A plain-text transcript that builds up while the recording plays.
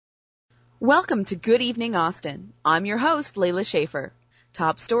Welcome to Good Evening Austin. I'm your host, Layla Schaefer.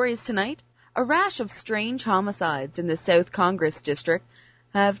 Top stories tonight. A rash of strange homicides in the South Congress District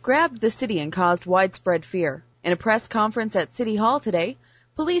have grabbed the city and caused widespread fear. In a press conference at City Hall today,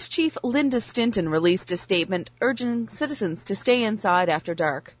 Police Chief Linda Stinton released a statement urging citizens to stay inside after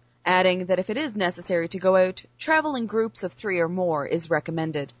dark, adding that if it is necessary to go out, travel in groups of 3 or more is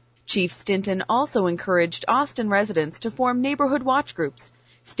recommended. Chief Stinton also encouraged Austin residents to form neighborhood watch groups,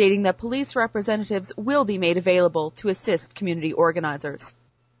 stating that police representatives will be made available to assist community organizers.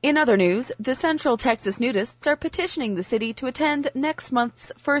 In other news, the Central Texas nudists are petitioning the city to attend next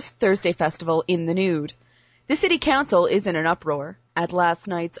month's First Thursday Festival in the Nude. The city council is in an uproar. At last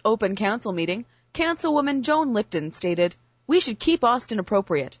night's open council meeting, Councilwoman Joan Lipton stated, "We should keep Austin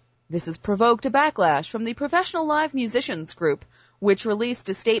appropriate." This has provoked a backlash from the Professional Live Musicians group, which released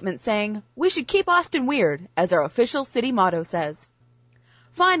a statement saying, "We should keep Austin weird," as our official city motto says.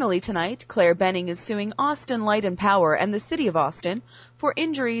 Finally tonight, Claire Benning is suing Austin Light and Power and the City of Austin for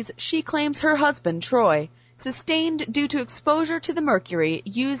injuries she claims her husband, Troy, sustained due to exposure to the mercury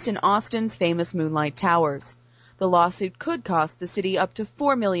used in Austin's famous Moonlight Towers. The lawsuit could cost the city up to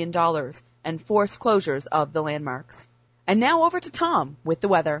 $4 million and force closures of the landmarks. And now over to Tom with the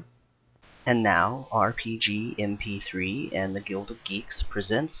weather. And now, RPG MP3 and the Guild of Geeks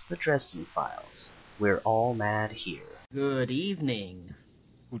presents the Dresden Files. We're all mad here. Good evening.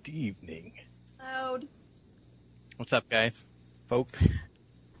 Good evening. Loud. What's up, guys? Folks?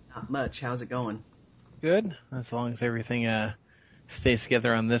 Not much. How's it going? Good, as long as everything stays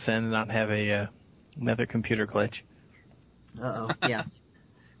together on this end and not have another computer glitch. Uh-oh. Yeah.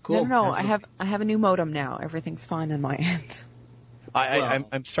 Cool. No, I have a new modem now. Everything's fine on my end.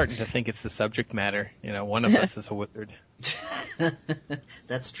 I'm starting to think it's the subject matter. You know, one of us is a wizard.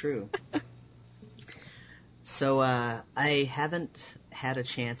 That's true. So, I haven't had a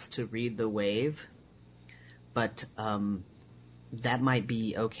chance to read The Wave, but that might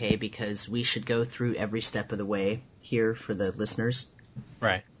be okay because we should go through every step of the way here for the listeners.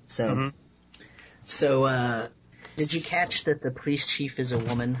 Right. So, did you catch that the police chief is a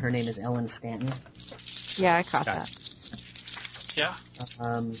woman? Her name is Ellen Stanton. Yeah, I caught that. Yeah.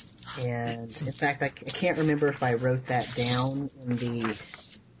 And in fact, I can't remember if I wrote that down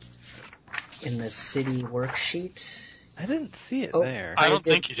in the city worksheet. I didn't see it there. I don't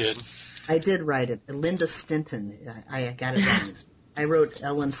think you did. I did write it. Linda Stinton. I got it wrong. I wrote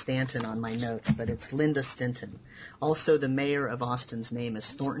Ellen Stanton on my notes, but it's Linda Stinton. Also, the mayor of Austin's name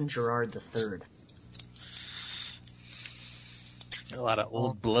is Thornton Gerard III. A lot of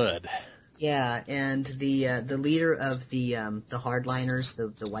old blood. Yeah, and the leader of the hardliners,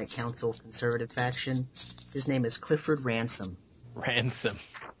 the White Council conservative faction, his name is Clifford Ransom. Ransom.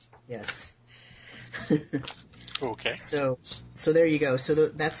 Yes. Okay. So there you go. So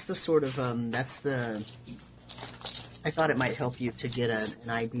that's the sort of I thought it might help you to get an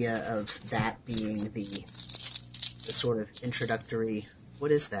idea of that being the sort of introductory.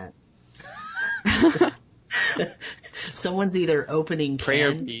 What is that? Someone's either opening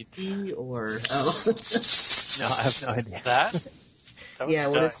prayer candy or No, I have no idea. That would yeah.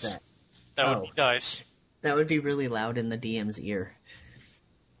 be What nice. is that? That would be nice. That would be really loud in the DM's ear.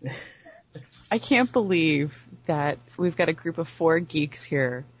 I can't believe that we've got a group of 4 geeks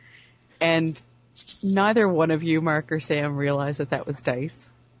here, and neither one of you, Mark or Sam, realized that was dice.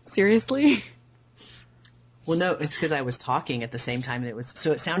 Seriously? Well, no, it's because I was talking at the same time. It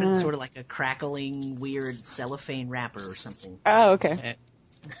sounded sort of like a crackling, weird cellophane wrapper or something. Oh, okay.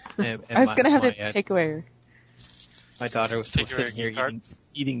 And I was going to have to take away. My daughter was Take sitting your here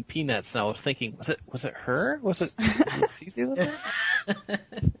eating peanuts, and I was thinking, was it her? Was it Cece with her?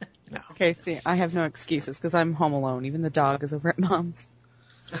 No. Okay, see, I have no excuses because I'm home alone. Even the dog is over at Mom's.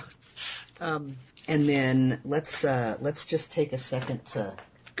 And then let's just take a second to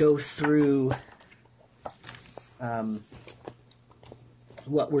go through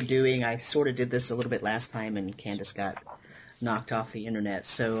what we're doing. I sort of did this a little bit last time, and Candace got knocked off the internet.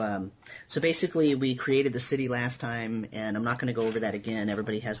 So basically, we created the city last time, and I'm not going to go over that again.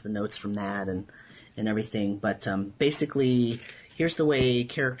 Everybody has the notes from that and everything. But basically, here's the way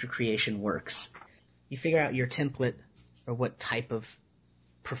character creation works. You figure out your template, or what type of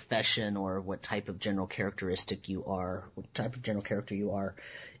profession or what type of general characteristic you are, what type of general character you are,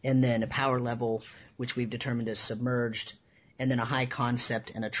 and then a power level, which we've determined as submerged, and then a high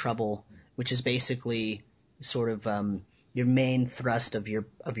concept and a trouble, which is basically sort of your main thrust of your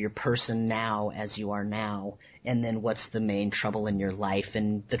person now as you are now, and then what's the main trouble in your life.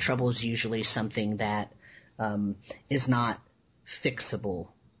 And the trouble is usually something that is not fixable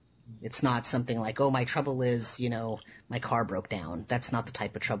It's not something like, oh, my trouble is, my car broke down. That's not the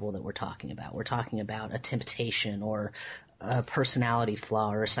type of trouble that we're talking about. We're talking about a temptation or a personality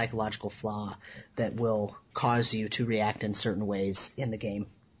flaw or a psychological flaw that will cause you to react in certain ways in the game.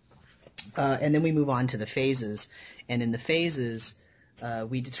 And then we move on to the phases. And in the phases,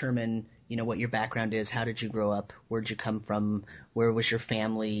 we determine, what your background is. How did you grow up? Where'd you come from? Where was your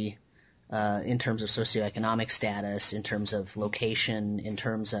family? In terms of socioeconomic status, in terms of location, in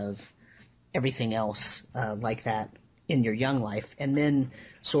terms of everything else like that in your young life, and then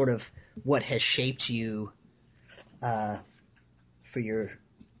sort of what has shaped you for your,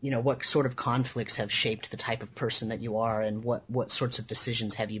 what sort of conflicts have shaped the type of person that you are, and what sorts of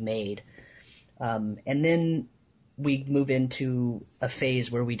decisions have you made. And then we move into a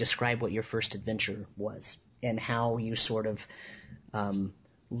phase where we describe what your first adventure was and how you sort of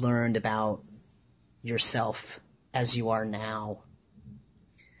learned about yourself as you are now.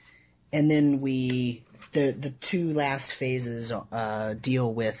 And then the two last phases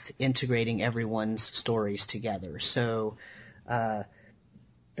deal with integrating everyone's stories together. So the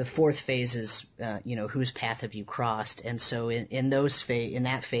fourth phase is, whose path have you crossed? And so in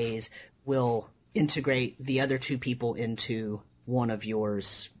that phase, we'll integrate the other two people into one of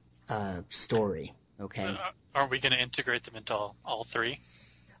yours story. Okay. Aren't we going to integrate them into all three?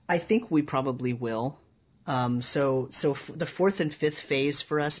 I think we probably will. So the fourth and fifth phase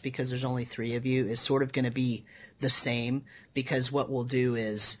for us, because there's only three of you, is sort of going to be the same, because what we'll do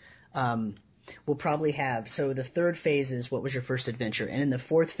is we'll probably have, so the third phase is what was your first adventure, and in the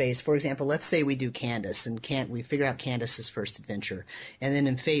fourth phase, for example, let's say we do Candace, and we figure out Candace's first adventure, and then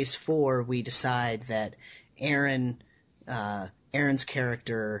in phase 4 we decide that Aaron's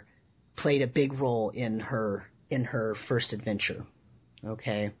character played a big role in her first adventure.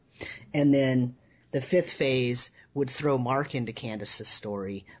 Okay. And then the fifth phase would throw Mark into Candace's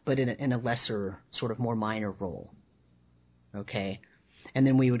story, but in a lesser, sort of more minor role. Okay. And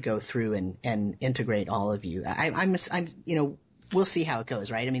then we would go through and integrate all of you. We'll see how it goes,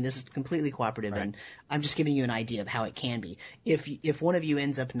 right? I mean, this is completely cooperative, right. And I'm just giving you an idea of how it can be. If one of you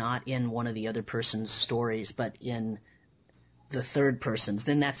ends up not in one of the other person's stories, but in the third person's,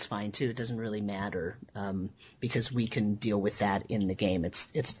 then that's fine too. It doesn't really matter, because we can deal with that in the game.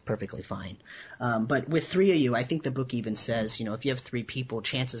 It's perfectly fine. But with three of you, I think the book even says, if you have three people,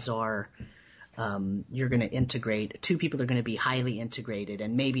 chances are you're going to integrate. Two people are going to be highly integrated,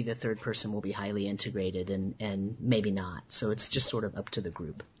 and maybe the third person will be highly integrated, and maybe not. So it's just sort of up to the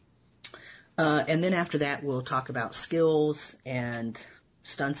group. And then after that, we'll talk about skills and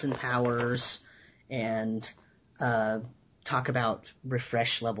stunts and powers, and talk about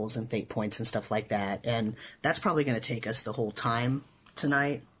refresh levels and fate points and stuff like that. And that's probably going to take us the whole time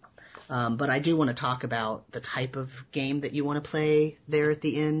tonight. But I do want to talk about the type of game that you want to play there at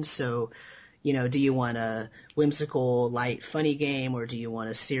the end. So, do you want a whimsical, light, funny game, or do you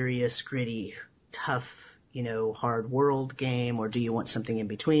want a serious, gritty, tough, hard world game, or do you want something in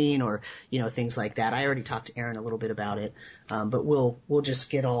between, or, things like that. I already talked to Aaron a little bit about it, but we'll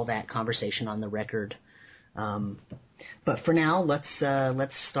just get all that conversation on the record. But for now, let's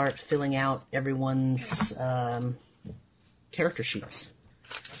start filling out everyone's character sheets.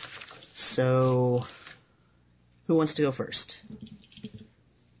 So, who wants to go first?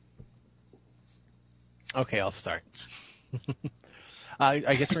 Okay, I'll start. I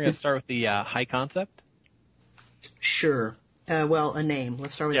guess we're going to start with the high concept. Sure. Well, a name.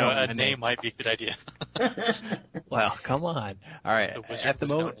 Let's start with a name might be a good idea. Well, come on. All right. The wizard at the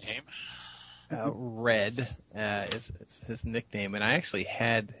moment, no name. Red is his nickname, and I actually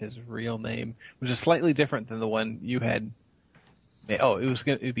had his real name, which is slightly different than the one you had. Oh,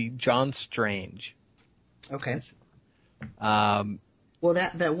 it'd be John Strange. Okay. Well,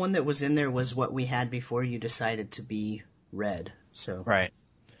 that one that was in there was what we had before you decided to be Red. So right.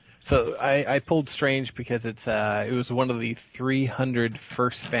 So I pulled Strange because it was one of the 300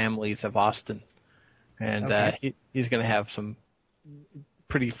 first families of Austin, and he's going to have some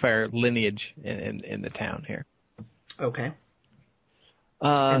pretty fair lineage in the town here. Okay.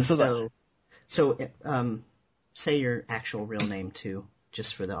 Say your actual real name too,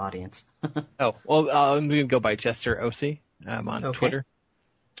 just for the audience. Oh, well, I'm going to go by Chester O.C. On Twitter.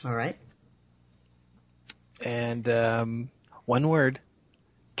 All right. And one word,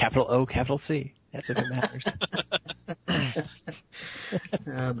 capital O, capital C. That's if it matters.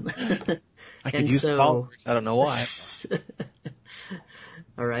 I could use followers. I don't know why.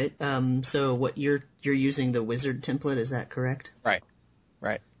 All right. So what you're using the wizard template, is that correct? Right.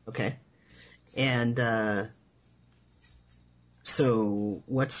 Okay. And so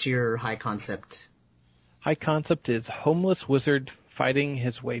what's your high concept? High concept is homeless wizard fighting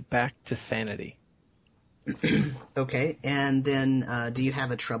his way back to sanity. Okay, and then do you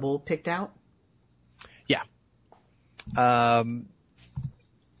have a trouble picked out? Yeah.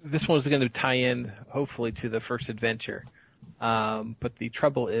 This one's going to tie in, hopefully, to the first adventure. But the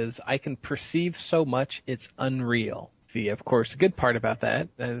trouble is, I can perceive so much, it's unreal. Of course, the good part about that,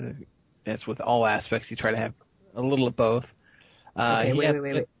 as with all aspects, you try to have a little of both. Okay,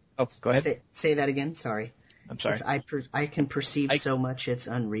 wait. Oh, go ahead. Say that again, sorry. I'm sorry. I can perceive so much, it's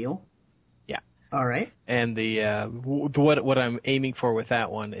unreal. Yeah. All right. And what I'm aiming for with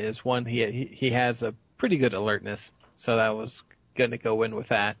that one is, one, he has a pretty good alertness, so that was going to go in with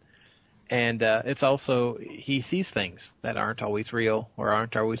that. And it's also, he sees things that aren't always real or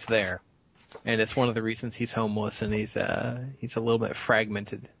aren't always there. And it's one of the reasons he's homeless, and he's a little bit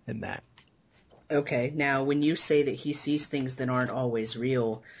fragmented in that. Okay, now when you say that he sees things that aren't always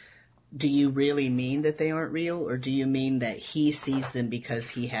real, do you really mean that they aren't real, or do you mean that he sees them because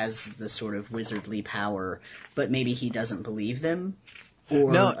he has the sort of wizardly power, but maybe he doesn't believe them?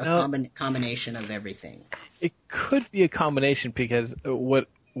 Or a combination of everything? It could be a combination, because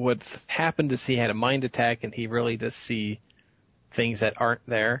what's happened is he had a mind attack, and he really does see things that aren't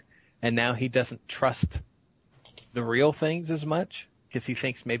there, and now he doesn't trust the real things as much, because he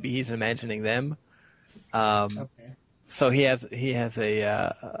thinks maybe he's imagining them. Okay. So he has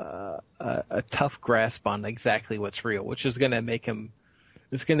a tough grasp on exactly what's real, which is going to make him.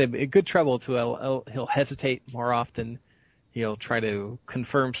 It's going to be a good trouble to. He'll hesitate more often. He'll try to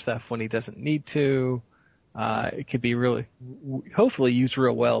confirm stuff when he doesn't need to. It could be really, hopefully, used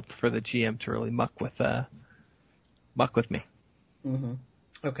real well for the GM to really muck with me. Mm-hmm.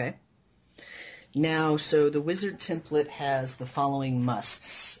 Okay. Now, so the wizard template has the following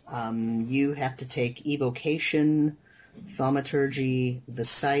musts. You have to take evocation, thaumaturgy, the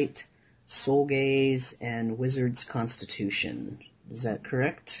sight, soul gaze, and wizard's constitution. Is that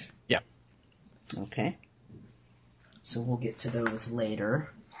correct? Yeah. Okay. So we'll get to those later.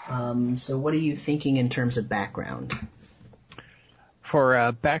 So what are you thinking in terms of background?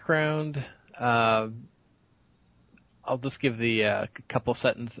 For background, I'll just give the couple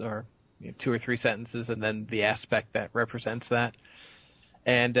sentences, or 2 or 3 sentences, and then the aspect that represents that.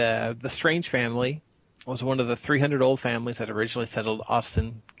 And the Strange family was one of the 300 old families that originally settled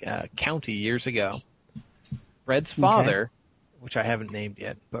Austin County years ago. Red's father, which I haven't named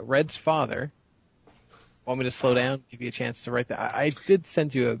yet, but Red's father. Want me to slow down, give you a chance to write that? I did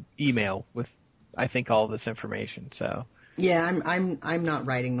send you an email with, I think, all this information. So yeah, I'm not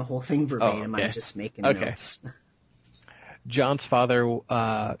writing the whole thing verbatim. Okay. I'm just making notes. John's father,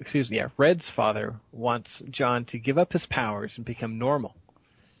 Red's father wants John to give up his powers and become normal,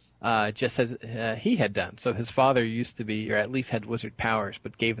 just as he had done. So his father used to be, or at least had wizard powers,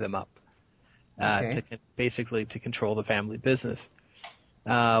 but gave them up basically to control the family business.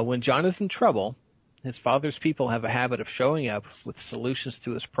 When John is in trouble, his father's people have a habit of showing up with solutions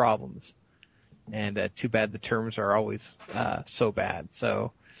to his problems. And too bad the terms are always so bad.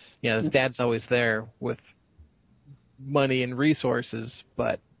 So, his dad's always there with money and resources,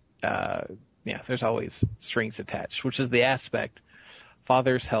 but there's always strings attached, which is the aspect.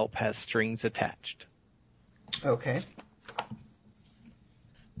 Father's help has strings attached. Okay.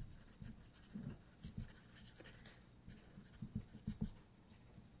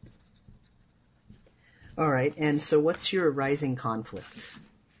 All right, and so what's your rising conflict?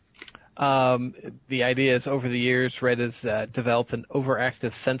 The idea is, over the years, Red has developed an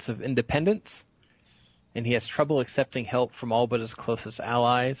overactive sense of independence, and he has trouble accepting help from all but his closest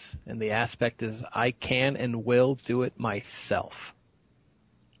allies, and the aspect is, I can and will do it myself.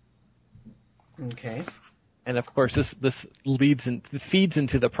 Okay. And of course, this feeds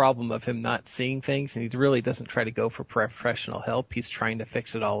into the problem of him not seeing things, and he really doesn't try to go for professional help. He's trying to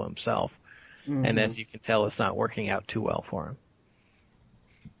fix it all himself. Mm-hmm. And as you can tell, it's not working out too well for him.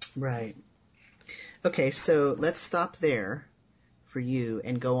 Right. Okay, so let's stop there for you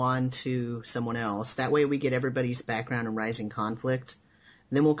and go on to someone else. That way we get everybody's background and rising conflict.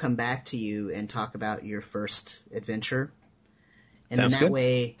 Then we'll come back to you and talk about your first adventure. And Sounds then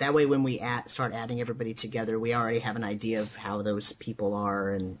good. that way when we start adding everybody together, we already have an idea of how those people are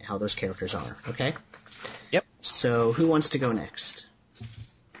and how those characters are. Okay? Yep. So who wants to go next?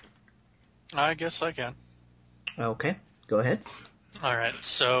 I guess I can. Okay, go ahead. All right,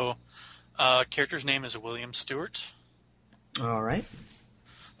 so character's name is William Stewart. All right.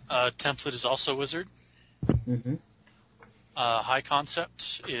 Template is also wizard. Mm-hmm. High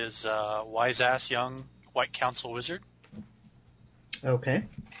concept is wise-ass young white council wizard. Okay.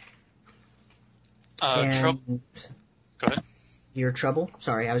 Go ahead. Your trouble?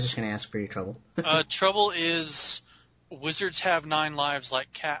 Sorry, I was just going to ask for your trouble. Trouble is wizards have 9 lives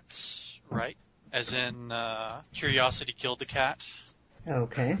like cats, right? As in, curiosity killed the cat.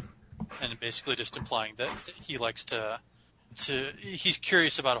 Okay. And basically just implying that he likes he's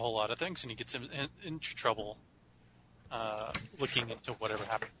curious about a whole lot of things, and he gets into trouble looking into whatever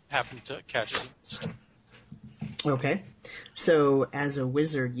happened to catch his. Okay. So, as a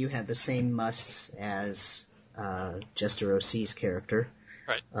wizard, you have the same musts as Jester O.C.'s character.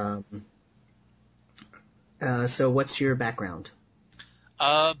 Right. So, what's your background?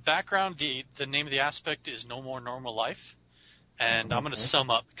 Background, the name of the aspect is No More Normal Life. And I'm going to sum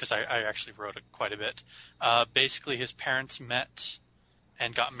up because I actually wrote it quite a bit. Basically, his parents met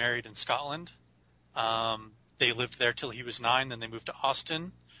and got married in Scotland. They lived there till he was 9, then they moved to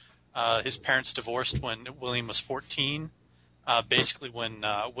Austin. His parents divorced when William was 14, basically when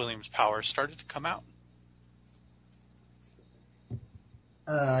William's powers started to come out.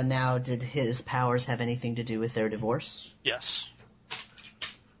 Now, did his powers have anything to do with their divorce? Yes.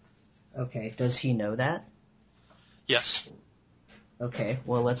 Okay. Does he know that? Yes. Okay.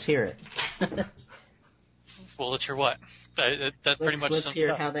 Well, let's hear it. Well, let's hear what? That pretty much. Let's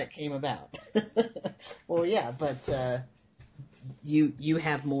hear how that came about. Well, yeah, but you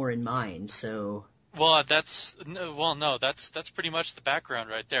have more in mind, so. Well, that's pretty much the background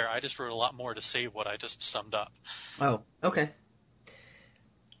right there. I just wrote a lot more to say what I just summed up. Oh, okay.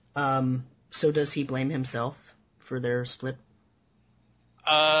 So does he blame himself for their split?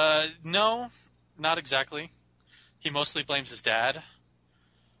 No, not exactly. He mostly blames his dad.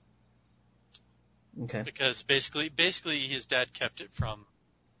 Okay. Because basically his dad kept the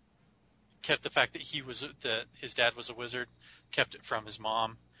fact that his dad was a wizard, kept it from his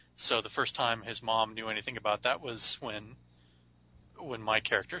mom. So the first time his mom knew anything about that was when my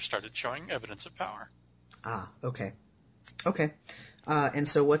character started showing evidence of power. Ah, okay. Okay. And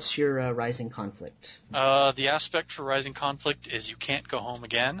so what's your rising conflict? The aspect for rising conflict is you can't go home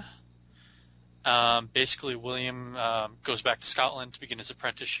again. Basically, William goes back to Scotland to begin his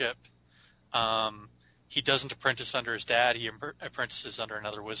apprenticeship. He doesn't apprentice under his dad. He apprentices under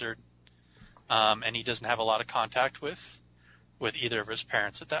another wizard. And he doesn't have a lot of contact with either of his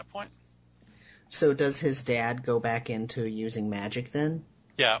parents at that point. So does his dad go back into using magic then?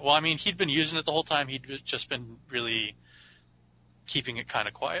 Yeah, well, I mean, he'd been using it the whole time. He'd just been really keeping it kind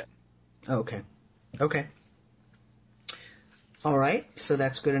of quiet. Okay. Okay. All right, so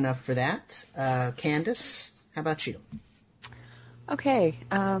that's good enough for that. Candace, how about you? Okay,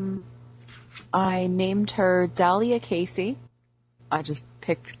 I named her Dahlia Casey. I just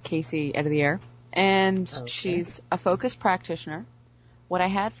picked Casey out of the air. And she's a focused practitioner. What I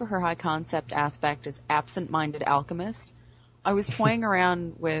had for her high concept aspect is absent-minded alchemist. I was toying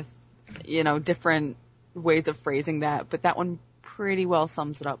around with, different ways of phrasing that, but that one pretty well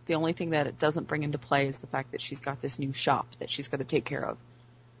sums it up. The only thing that it doesn't bring into play is the fact that she's got this new shop that she's got to take care of.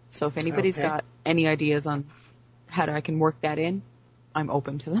 So if anybody's got any ideas on how I can work that in, I'm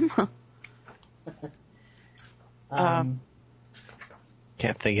open to them.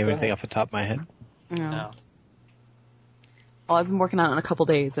 Can't think of anything off the top of my head. No. Well, I've been working on it in a couple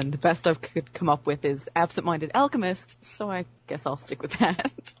days, and the best I could come up with is absent-minded alchemist, so I guess I'll stick with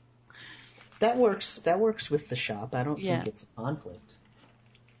that. That works with the shop. I don't think it's a conflict.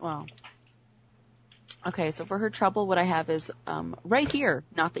 Well. Okay, so for her trouble, what I have is right here,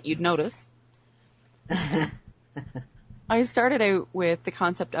 not that you'd notice. I started out with the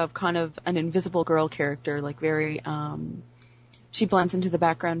concept of kind of an invisible girl character, like very, she blends into the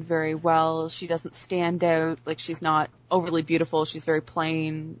background very well. She doesn't stand out, like she's not overly beautiful. She's very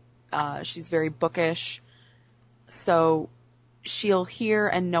plain. She's very bookish. So she'll hear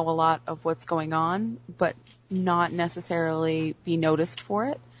and know a lot of what's going on, but not necessarily be noticed for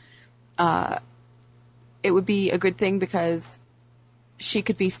it. It would be a good thing because she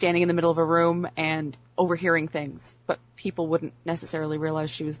could be standing in the middle of a room and overhearing things, but people wouldn't necessarily realize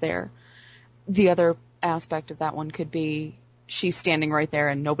she was there. The other aspect of that one could be she's standing right there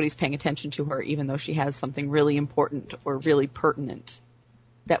and nobody's paying attention to her, even though she has something really important or really pertinent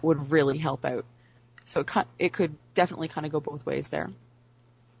that would really help out. So it could definitely kind of go both ways there.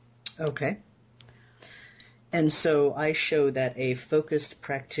 Okay. And so I show that a focused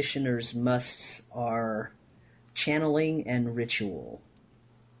practitioner's musts are channeling and ritual.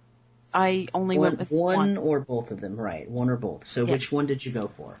 I only went with one. Or both of them, right? One or both. So which one did you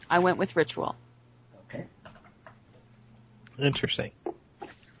go for? I went with ritual. Okay. Interesting.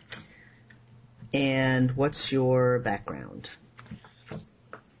 And what's your background?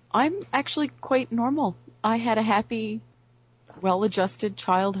 I'm actually quite normal. I had a happy, well-adjusted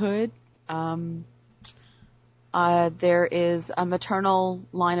childhood. There is a maternal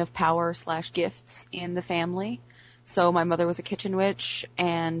line of power / gifts in the family. So my mother was a kitchen witch,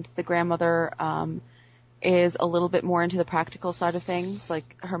 and the grandmother is a little bit more into the practical side of things.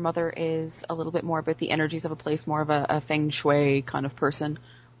 Like, her mother is a little bit more about the energies of a place, more of a feng shui kind of person,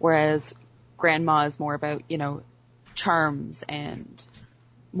 whereas grandma is more about, charms and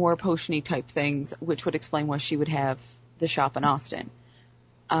more potion-y type things, which would explain why she would have the shop in Austin.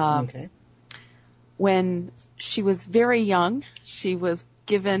 Okay. When she was very young, she was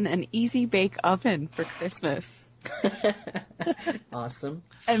given an easy bake oven for Christmas. Awesome.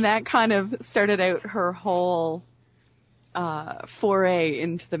 And that kind of started out her whole foray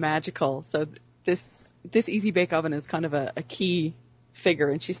into the magical. So this easy bake oven is kind of a key figure,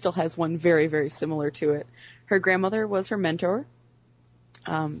 and she still has one very, very similar to it. Her grandmother was her mentor,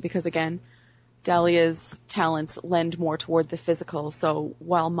 because again, Dahlia's talents lend more toward the physical. So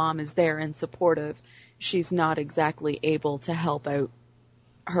while Mom is there and supportive, she's not exactly able to help out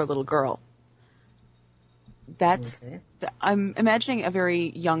her little girl. I'm imagining a very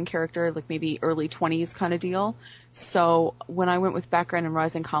young character, like maybe early 20s kind of deal. So when I went with background and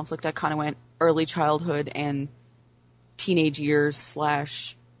rising conflict, I kind of went early childhood and teenage years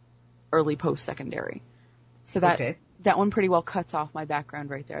 / early post-secondary. So that one pretty well cuts off my background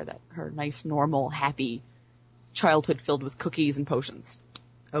right there, that her nice, normal, happy childhood filled with cookies and potions.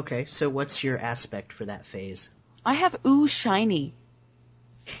 Okay, so what's your aspect for that phase? I have ooh shiny.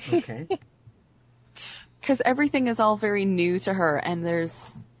 Okay. Because everything is all very new to her, and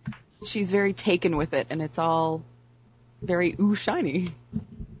she's very taken with it, and it's all very ooh shiny.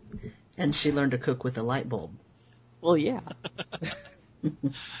 And she learned to cook with a light bulb. Well, yeah.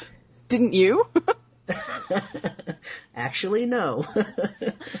 Didn't you? Actually, no.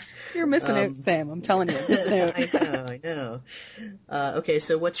 You're missing out, Sam. I'm telling you. Missing out. I know. Okay,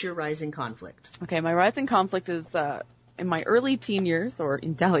 so what's your rising conflict? Okay, my rising conflict is in my early teen years, or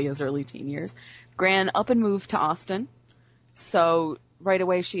in Dahlia's early teen years. Gran up and moved to Austin. So right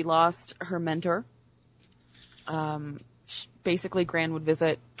away she lost her mentor. Basically, Gran would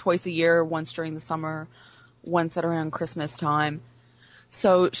visit twice a year, once during the summer, once at around Christmas time.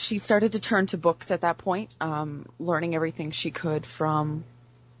 So she started to turn to books at that point, learning everything she could from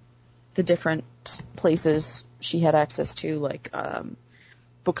the different places she had access to, like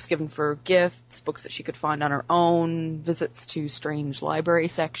books given for gifts, books that she could find on her own, visits to strange library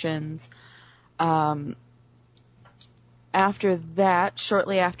sections. Shortly after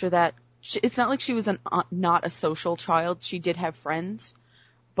that, it's not like she was not a social child. She did have friends,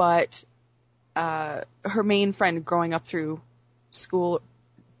 but her main friend growing up through school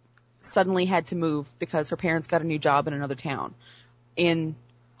suddenly had to move because her parents got a new job in another town in,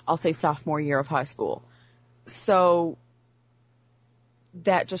 I'll say, sophomore year of high school. So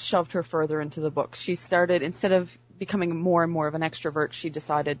that just shoved her further into the books. She started, instead of becoming more and more of an extrovert, she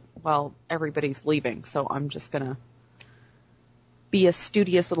decided, well, everybody's leaving, so I'm just going to be a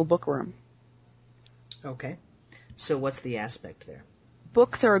studious little bookworm. Okay. So what's the aspect there?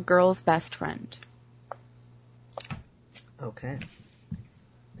 Books are a girl's best friend. Okay.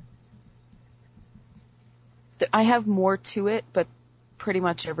 I have more to it, but pretty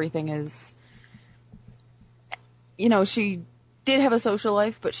much everything is, she did have a social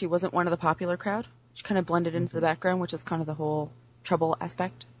life, but she wasn't one of the popular crowd. She kind of blended into the background, which is kind of the whole trouble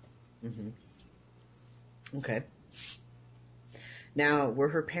aspect. Mm-hmm. Okay. Now, were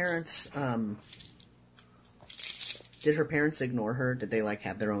her parents, did her parents ignore her? Did they,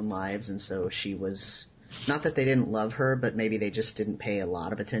 have their own lives, and so she was, not that they didn't love her, but maybe they just didn't pay a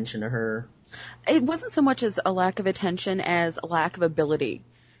lot of attention to her? It wasn't so much as a lack of attention as a lack of ability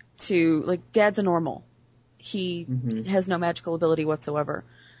to, Dad's a normal. He has no magical ability whatsoever.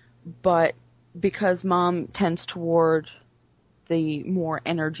 But because Mom tends toward the more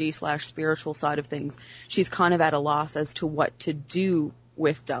energy / spiritual side of things, she's kind of at a loss as to what to do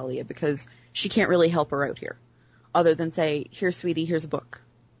with Dahlia, because she can't really help her out here, other than say, here, sweetie, here's a book.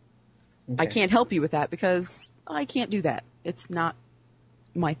 Okay. I can't help you with that because I can't do that. It's not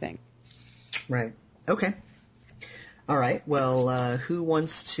my thing. Right. Okay. All right. Well, who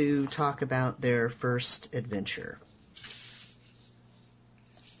wants to talk about their first adventure?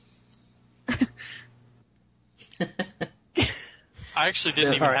 I actually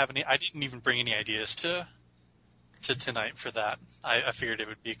didn't I didn't even bring any ideas to tonight for that. I figured it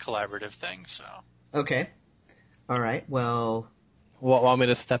would be a collaborative thing, so. Okay. All right. Well, want me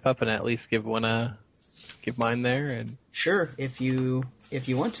to step up and at least give mine there? And sure, if you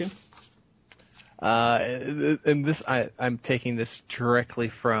want to. And this, I'm taking this directly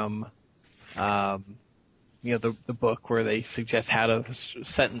from, the book where they suggest how to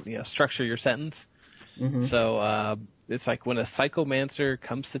structure your sentence. Mm-hmm. So, it's like when a psychomancer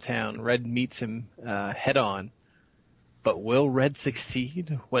comes to town, Red meets him, head on. But will Red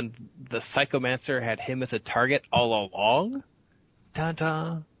succeed when the Psychomancer had him as a target all along?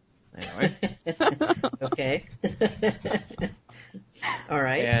 Ta-ta. Anyway. Okay. All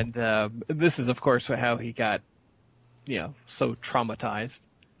right. And this is, of course, how he got, so traumatized.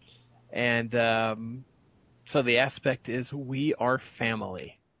 And so the aspect is we are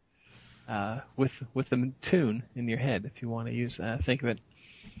family. With the tune in your head, if you want to think of it.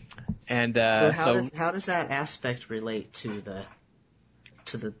 And so how does that aspect relate to the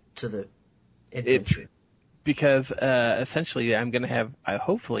adventure? Because essentially I'm going to have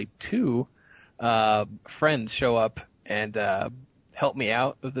hopefully two friends show up and help me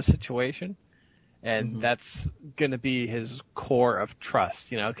out of the situation, and that's going to be his core of trust.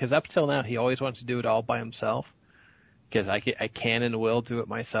 Because up till now he always wants to do it all by himself. Because I can and will do it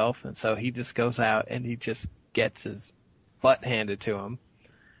myself, and so he just goes out and he just gets his butt handed to him,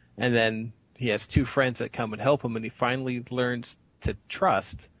 and then he has two friends that come and help him, and he finally learns to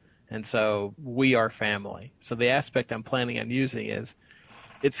trust, and so we are family. So the aspect I'm planning on using is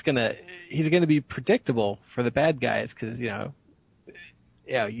he's gonna be predictable for the bad guys, because you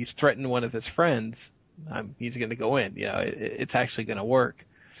threaten one of his friends, he's gonna go in. It's actually gonna work.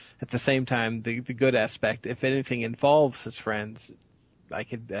 At the same time, the good aspect, if anything involves his friends, I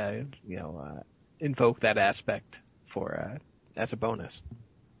could, invoke that aspect for as a bonus.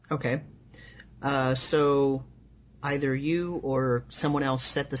 Okay. So either you or someone else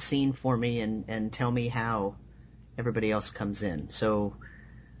set the scene for me and tell me how everybody else comes in. So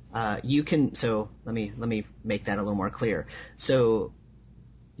you can. So let me make that a little more clear. So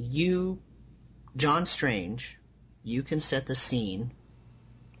you, John Strange, you can set the scene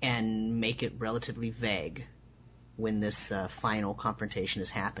and make it relatively vague when this final confrontation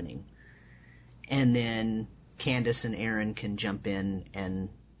is happening. And then Candace and Aaron can jump in and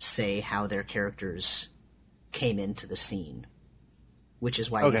say how their characters came into the scene, which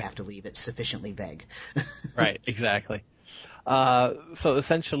is why you have to leave it sufficiently vague. Right, exactly. So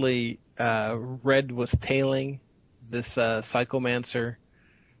essentially, Red was tailing this Psychomancer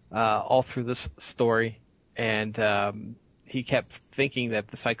all through this story, and he kept thinking that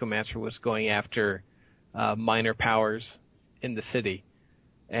the Psychomancer was going after minor powers in the city.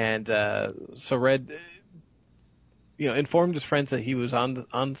 And so Red, informed his friends that he was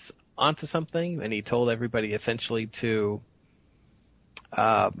onto something, and he told everybody essentially to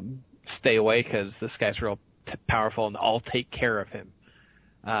stay away because this guy's real powerful, and I'll take care of him,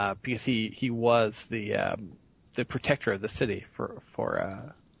 because he was the protector of the city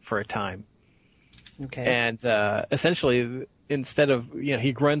for a time. Okay. And essentially, instead of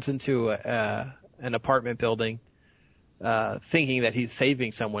he runs into an apartment building, thinking that he's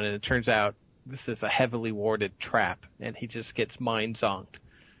saving someone, and it turns out this is a heavily warded trap, and he just gets mind zonked,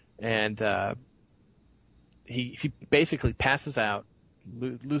 and he basically passes out,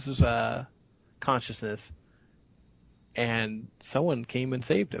 loses consciousness, and someone came and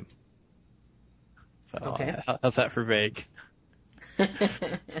saved him. So how's that for vague?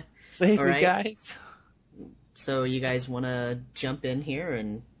 Save All me, right. guys. So you guys want to jump in here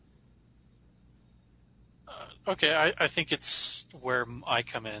and? Okay, I think it's where I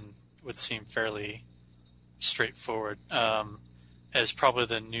come in would seem fairly straightforward. As probably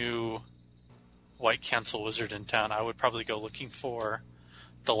the new White Council wizard in town, I would probably go looking for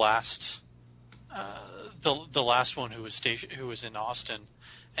the last one who was in Austin,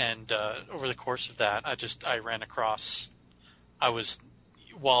 and over the course of that, I ran across.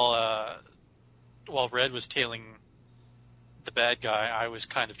 While Red was tailing the bad guy, I was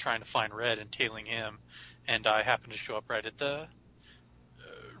kind of trying to find Red and tailing him, and I happened to show up right at the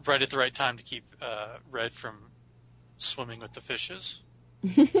right time to keep Red from swimming with the fishes.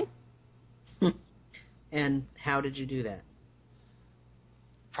 And how did you do that?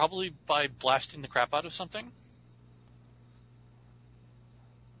 Probably by blasting the crap out of something.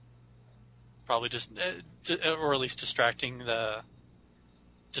 Probably just, or at least distracting him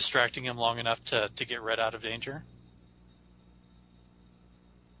long enough to get Red out of danger.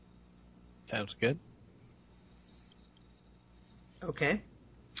 Sounds good. Okay.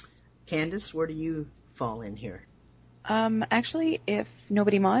 Candace, where do you fall in here? Actually, if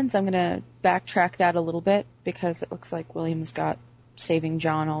nobody minds, I'm gonna backtrack that a little bit because it looks like William's got saving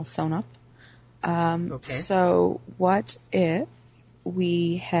John all sewn up. Okay. So what if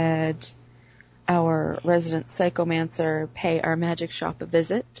we had our resident Psychomancer pay our magic shop a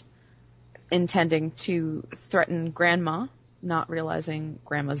visit, intending to threaten Grandma, not realizing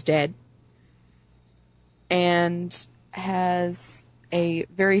Grandma's dead, and has a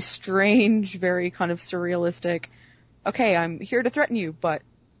very strange, very kind of surrealistic, okay, I'm here to threaten you, but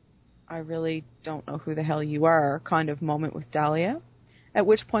I really don't know who the hell you are kind of moment with Dahlia. At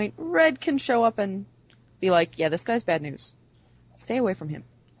which point, Red can show up and be like, yeah, this guy's bad news. Stay away from him.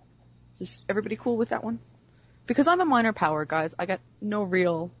 Just everybody cool with that one? Because I'm a minor power, guys. I got no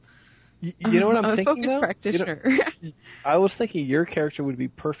real... You know what I'm thinking, focus though? practitioner. I was thinking your character would be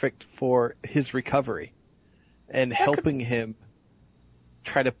perfect for his recovery and helping him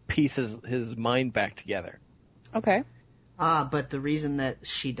try to piece his mind back together. Okay. But the reason that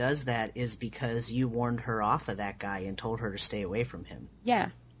she does that is because you warned her off of that guy and told her to stay away from him. Yeah.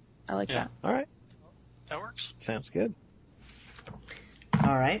 I like that. All right. That works. Sounds good.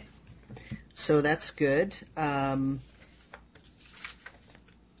 All right. So that's good.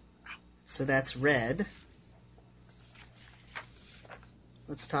 So that's Red.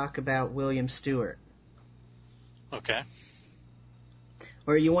 Let's talk about William Stewart. Okay.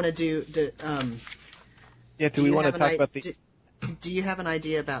 Or you want to do Yeah, do we want to talk about the... Do you have an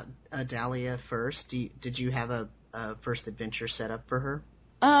idea about Dahlia first? Did you have a first adventure set up for her?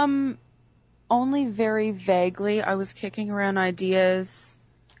 Only very vaguely. I was kicking around ideas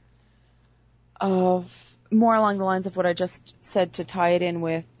of more along the lines of what I just said to tie it in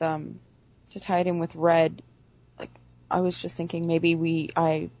with Red. Like, I was just thinking maybe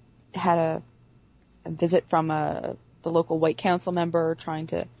I had a visit from the local white council member trying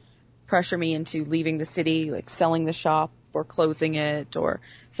to pressure me into leaving the city, like selling the shop or closing it, or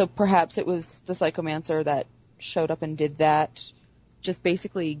so perhaps it was the psychomancer that showed up and did that. Just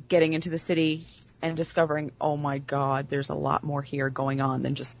basically getting into the city and discovering, oh my god, there's a lot more here going on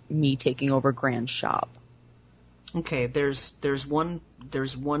than just me taking over Grand's shop. Okay, there's one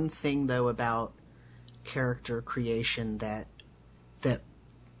thing though about character creation that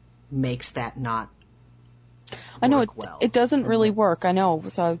makes that not I know it doesn't really work. I know,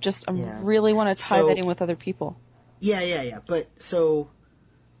 so I really want to tie that in with other people. Yeah. But so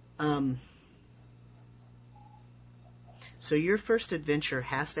your first adventure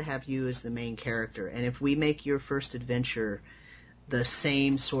has to have you as the main character, and if we make your first adventure the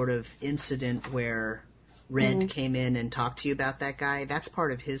same sort of incident where Red came in and talked to you about that guy, that's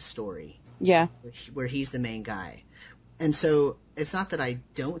part of his story. Yeah. Where he's the main guy. And so it's not that I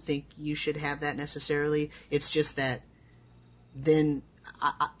don't think you should have that necessarily. It's just that then,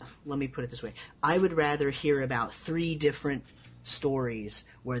 let me put it this way. I would rather hear about 3 different stories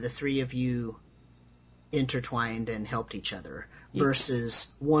where the 3 of you intertwined and helped each other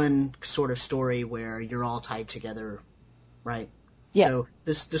versus one sort of story where you're all tied together, right? Yeah. So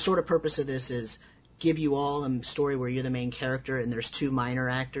the sort of purpose of this is give you all a story where you're the main character and there's 2 minor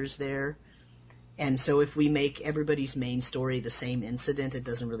actors there. And so if we make everybody's main story the same incident, it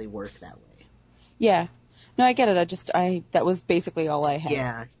doesn't really work that way. Yeah. No, I get it. That was basically all I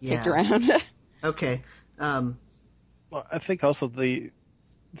had kicked around. Okay. Well, I think also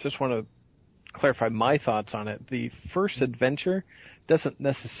just want to clarify my thoughts on it. The first adventure doesn't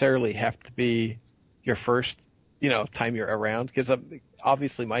necessarily have to be your first, time you're around, because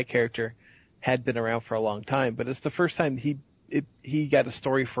obviously my character had been around for a long time, but it's the first time he got a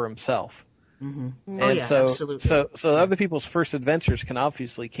story for himself. Mm-hmm. And absolutely. So other people's first adventures can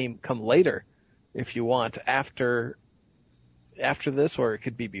obviously come later, if you want, after this, or it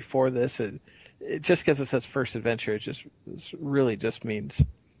could be before this. It just because it says first adventure, it really just means,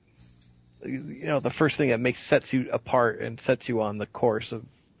 the first thing that sets you apart and sets you on the course of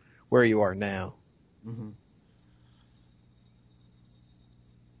where you are now. Mm-hmm.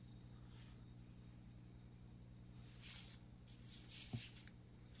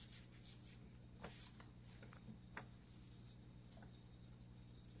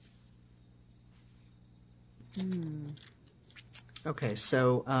 Okay,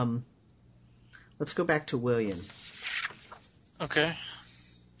 so let's go back to William. Okay.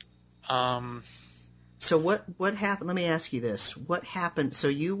 So what happened? Let me ask you this: what happened? So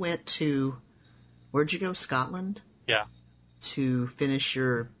you went to, where'd you go? Scotland? Yeah. To finish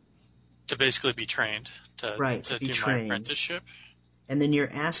your. To basically be trained to be do trained. my apprenticeship. And then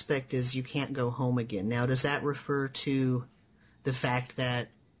your aspect is you can't go home again. Now, does that refer to the fact that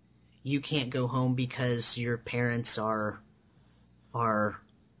you can't go home because your parents are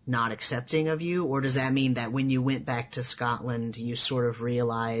not accepting of you, or does that mean that when you went back to Scotland, you sort of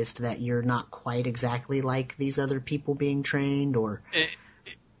realized that you're not quite exactly like these other people being trained, or?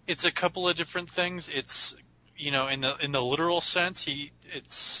 It's a couple of different things. It's, in the literal sense, he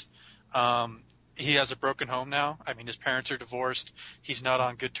has a broken home now. I mean, his parents are divorced. He's not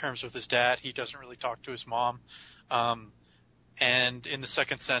on good terms with his dad. He doesn't really talk to his mom. And in the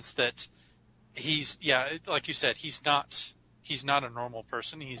second sense that like you said, he's not a normal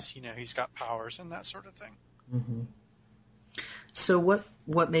person. He's got powers and that sort of thing. Mm-hmm. So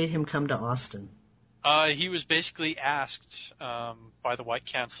what made him come to Austin? He was basically asked by the White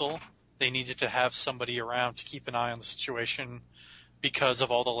Council. They needed to have somebody around to keep an eye on the situation because of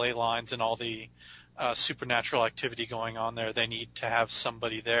all the ley lines and all the supernatural activity going on there. They need to have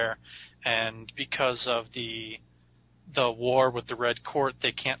somebody there, and because of the war with the Red Court,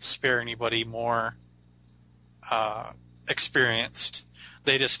 they can't spare anybody more experienced.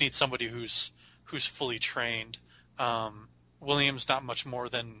 They just need somebody who's fully trained. William's not much more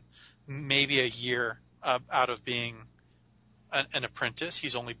than maybe a year out of being an apprentice.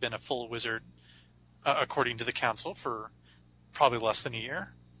 He's only been a full wizard, according to the council, for probably less than a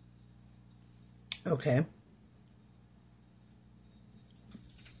year. Okay.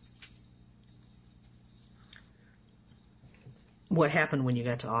 What happened when you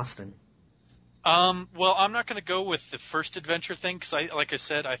got to Austin? Well, I'm not going to go with the first adventure thing because, like I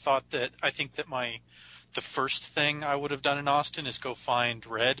said, I think that the first thing I would have done in Austin is go find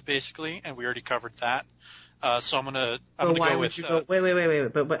Red, basically, and we already covered that. So I'm gonna go with.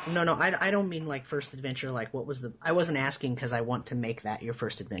 Wait. But no. I don't mean like first adventure. Like what was the? I wasn't asking because I want to make that your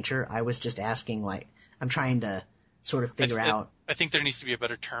first adventure. I was just asking like I'm trying to sort of figure out. I think there needs to be a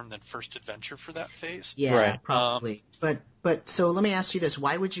better term than first adventure for that phase. Yeah, right. Probably. But so let me ask you this: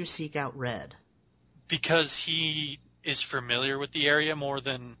 why would you seek out Red? Because he is familiar with the area more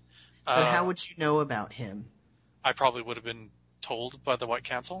than. But how would you know about him? I probably would have been told by the White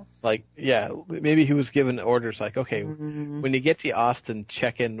Council. Like, yeah, maybe he was given orders like, okay, when you get to Austin,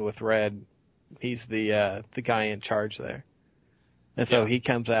 check in with Red. He's the guy in charge there. And so he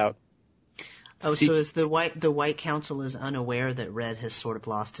comes out. Oh, so is the White Council is unaware that Red has sort of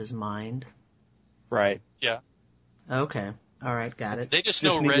lost his mind? Right. Yeah. Okay. All right, got it. They just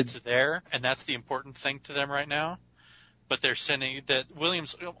know Red's there, and that's the important thing to them right now. But they're sending that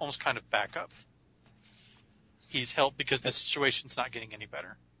William's almost kind of backup. He's helped because the situation's not getting any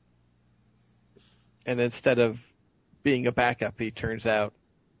better. And instead of being a backup, he turns into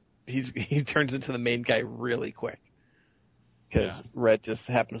the main guy really quick. Because Red just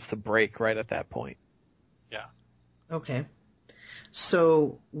happens to break right at that point. Yeah. Okay.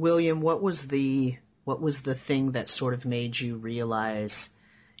 So, William, what was the thing that sort of made you realize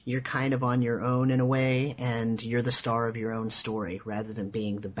you're kind of on your own in a way, and you're the star of your own story rather than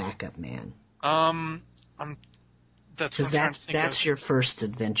being the backup man? That's your first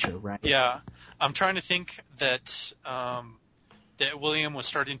adventure, right? Yeah, I'm trying to think that William was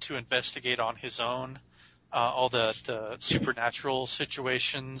starting to investigate on his own all the supernatural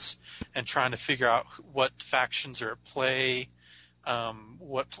situations and trying to figure out what factions are at play,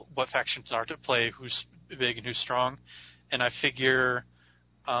 what factions aren't at play, who's big and who's strong, and I figure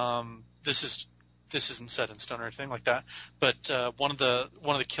this isn't set in stone or anything like that, but one of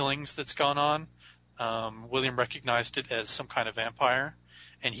the killings that's gone on. William recognized it as some kind of vampire,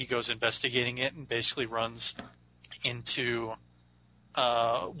 and he goes investigating it and basically runs into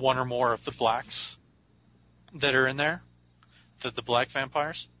one or more of the blacks that are in there, the black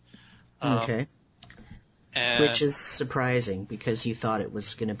vampires. Okay. And, which is surprising because you thought it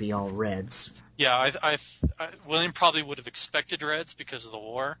was going to be all reds. Yeah, William probably would have expected reds because of the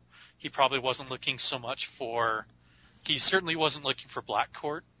war. He probably wasn't looking so much for. He certainly wasn't looking for Black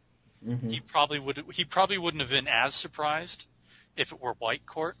Court. Mm-hmm. He probably wouldn't have been as surprised if it were White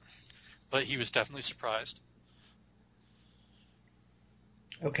Court, but he was definitely surprised.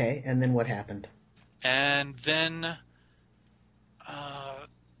 Okay, and then what happened? And then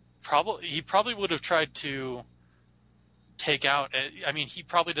he probably would have tried to take out. I mean, he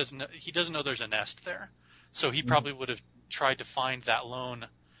doesn't know there's a nest there, so he probably would have tried to find that lone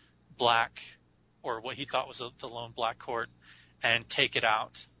black, or what he thought was the lone Black Court, and take it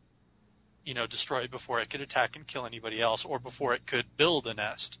out. Destroy it before it could attack and kill anybody else, or before it could build a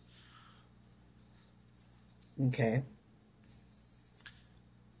nest. Okay.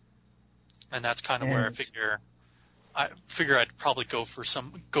 And that's kind of where I figure I'd probably go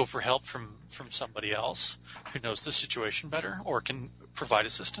for help from somebody else who knows the situation better or can provide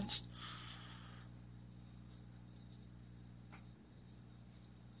assistance.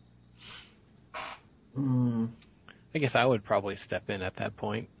 I guess I would probably step in at that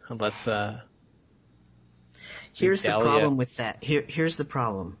point, unless. Here's the problem with that. Here's the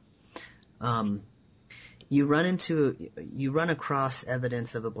problem. You run across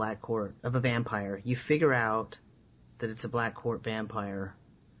evidence of a vampire. You figure out that it's a Black Court vampire.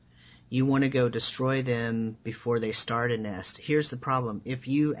 You want to go destroy them before they start a nest. Here's the problem. If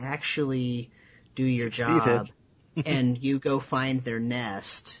you actually do your job and you go find their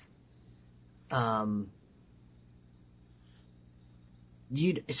nest,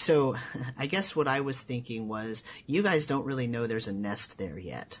 So I guess what I was thinking was you guys don't really know there's a nest there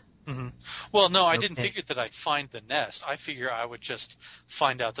yet. Mm-hmm. Well, no, I Okay. didn't figure that I'd find the nest. I figure I would just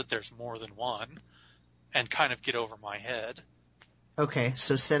find out that there's more than one and kind of get over my head. Okay,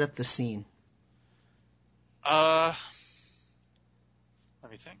 so set up the scene. Let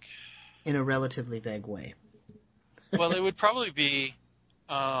me think. In a relatively vague way. Well, it would probably be,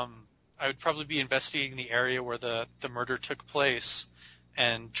 I would probably be investigating the area where the murder took place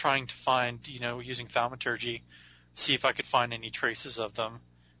and trying to find, using thaumaturgy, see if I could find any traces of them,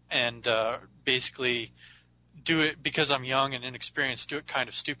 and basically do it because I'm young and inexperienced. Do it kind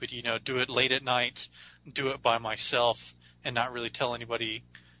of stupid, do it late at night, do it by myself, and not really tell anybody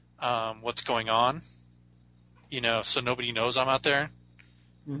what's going on, so nobody knows I'm out there.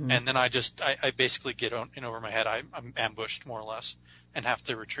 Mm-hmm. And then I basically get in over my head. I'm ambushed more or less and have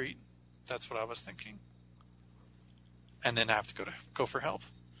to retreat. That's what I was thinking. And then I have to go for help.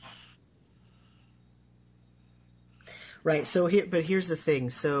 Right. So here's the thing.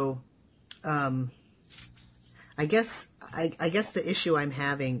 So, I guess the issue I'm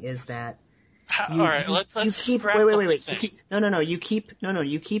having is that All right, let's keep scrap wait. the You thing.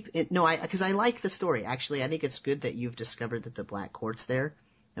 keep because I like the story. Actually, I think it's good that you've discovered that the Black Court's there.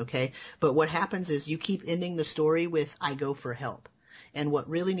 Okay, but what happens is you keep ending the story with "I go for help," and what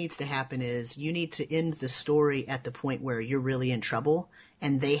really needs to happen is you need to end the story at the point where you're really in trouble,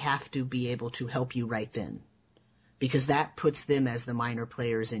 and they have to be able to help you right then, because that puts them as the minor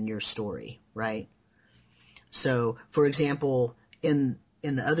players in your story, right? So, for example, in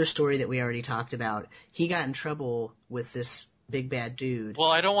the other story that we already talked about, he got in trouble with this big bad dude.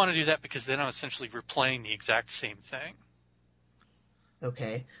 Well, I don't want to do that because then I'm essentially replaying the exact same thing.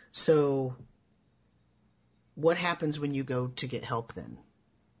 Okay, so what happens when you go to get help then?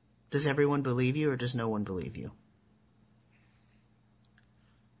 Does everyone believe you or does no one believe you?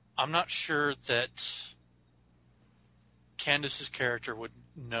 I'm not sure that Candace's character would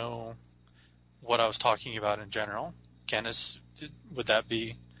know what I was talking about in general. Candace, would that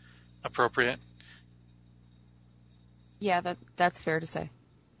be appropriate? Yeah, that's fair to say.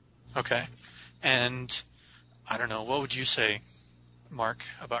 Okay. And I don't know, what would you say, Mark,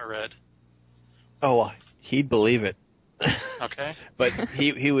 about Red? Oh, he'd believe it. Okay. But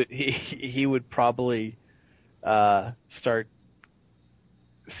he would probably start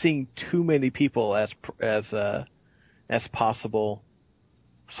seeing too many people as possible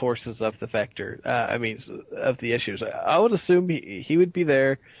sources of the vector. Of the issues. I would assume he would be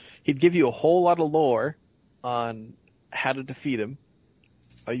there. He'd give you a whole lot of lore on how to defeat him.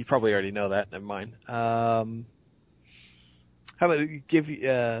 Oh, you probably already know that. Never mind. How about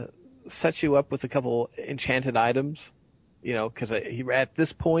set you up with a couple enchanted items? Because at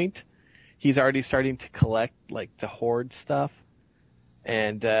this point, he's already starting to collect, to hoard stuff.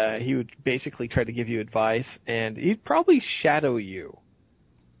 And he would basically try to give you advice, and he'd probably shadow you.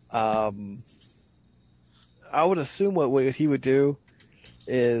 I would assume what he would do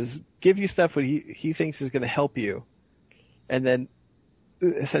is give you stuff what he thinks is going to help you, and then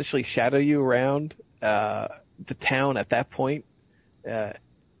essentially shadow you around the town at that point.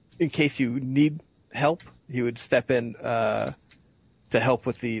 In case you need help, he would step in to help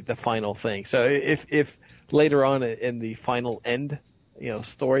with the final thing. So if later on in the final end,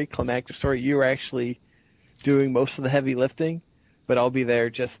 climactic story, you're actually doing most of the heavy lifting, but I'll be there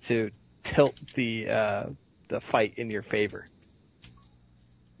just to tilt the fight in your favor.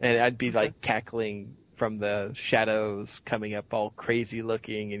 And I'd be cackling from the shadows coming up all crazy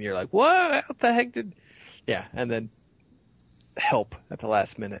looking, and you're like, what the heck yeah, and then help at the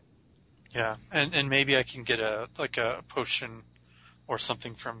last minute. Yeah, and maybe I can get a potion or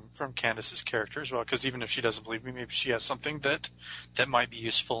something from Candace's character as well, because even if she doesn't believe me, maybe she has something that might be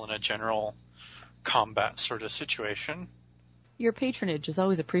useful in a general combat sort of situation. Your patronage is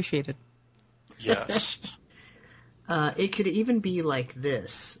always appreciated. Yes. It could even be like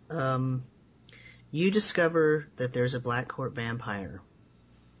this. You discover that there's a Black Court vampire,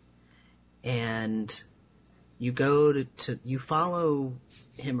 and you go you follow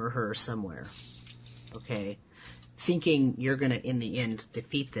him or her somewhere, okay, thinking you're going to, in the end,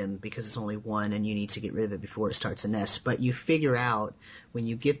 defeat them because it's only one and you need to get rid of it before it starts a nest. But you figure out when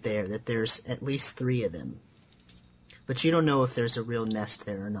you get there that there's at least 3 of them. But you don't know if there's a real nest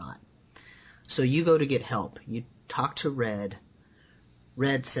there or not. So you go to get help. You talk to Red.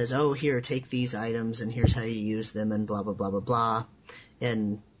 Red says, oh, here, take these items and here's how you use them and blah, blah, blah, blah, blah.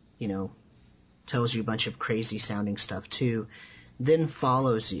 And, tells you a bunch of crazy sounding stuff too. Then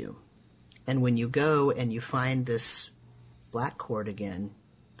follows you. And when you go and you find this Black Court again,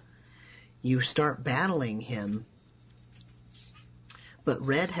 you start battling him, but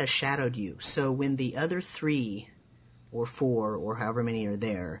Red has shadowed you. So when the other 3 or 4 or however many are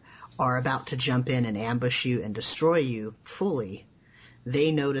there are about to jump in and ambush you and destroy you fully,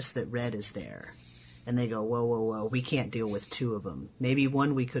 they notice that Red is there. And they go, whoa, whoa, whoa, we can't deal with 2 of them. Maybe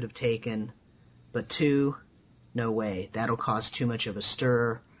 1 we could have taken, but 2, no way. That'll cause too much of a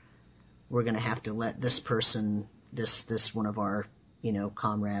stir. We're going to have to let this person, this one of our,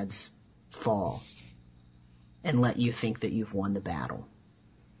 comrades fall and let you think that you've won the battle.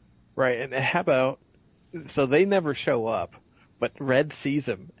 Right, and how about, so they never show up, but Red sees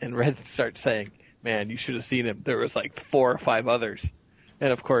him, and Red starts saying, man, you should have seen him. There was like 4 or 5 others.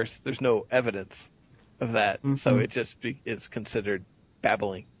 And of course, there's no evidence of that, so it just is considered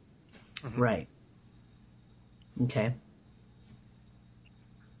babbling. Right. Okay.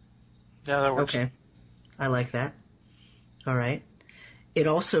 Yeah, that works. Okay. I like that. All right. It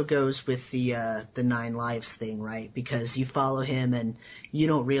also goes with the 9 lives thing, right? Because you follow him and you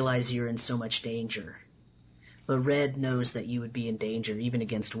don't realize you're in so much danger. But Red knows that you would be in danger even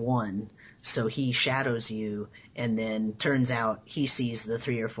against 1, so he shadows you, and then turns out he sees the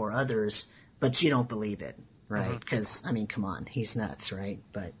 3 or 4 others, but you don't believe it, right? Because, come on, he's nuts, right?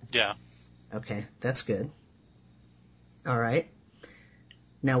 But yeah. Okay, that's good. All right.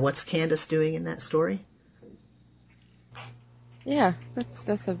 Now, what's Candace doing in that story? Yeah,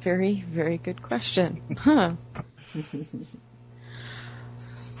 that's a very, very good question. Huh.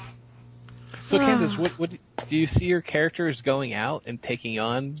 So, Candace, what do you see your characters going out and taking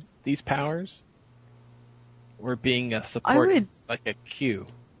on these powers, or being a support, like a Q?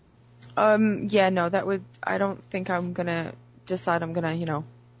 Yeah, no, I don't think I'm gonna decide I'm gonna,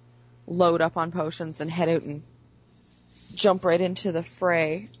 load up on potions and head out and jump right into the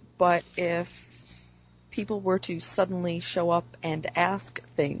fray. But if people were to suddenly show up and ask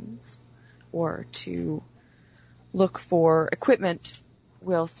things, or to look for equipment,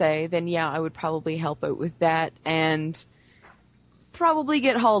 we'll say, then yeah, I would probably help out with that and probably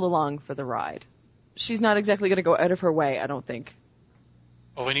get hauled along for the ride. She's not exactly going to go out of her way, I don't think.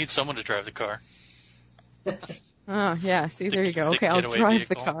 Well, we need someone to drive the car. Oh, yeah, see, there you go. Okay, I'll drive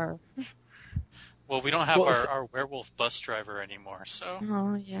the car. Well, we don't have our werewolf bus driver anymore, so...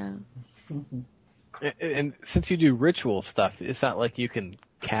 Oh, yeah. And since you do ritual stuff, it's not like you can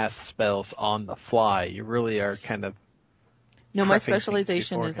cast spells on the fly. You really are kind of... No, my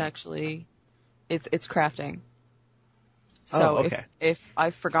specialization is actually... It's crafting. So okay. if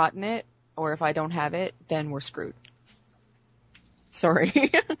I've forgotten it, or if I don't have it, then we're screwed.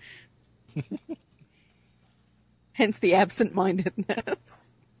 Sorry. Hence the absent-mindedness.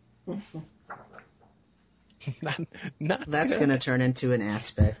 not That's going to turn into an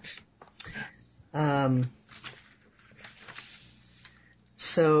aspect.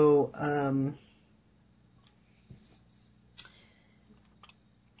 So,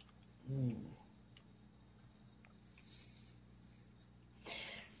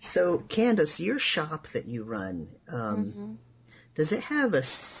 Candace, your shop that you run, does it have a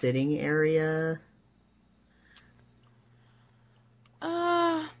sitting area?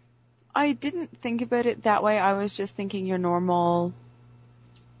 I didn't think about it that way. I was just thinking your normal,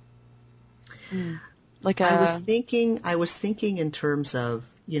 I was thinking in terms of,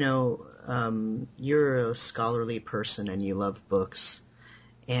 you're a scholarly person and you love books,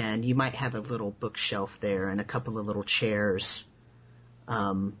 and you might have a little bookshelf there and a couple of little chairs,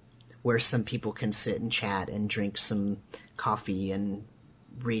 where some people can sit and chat and drink some coffee and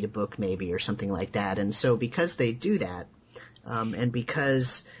read a book maybe or something like that. And so because they do that, and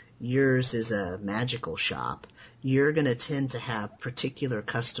because yours is a magical shop, you're going to tend to have particular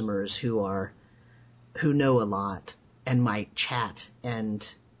customers who know a lot and might chat and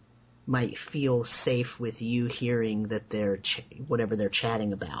might feel safe with you hearing that whatever they're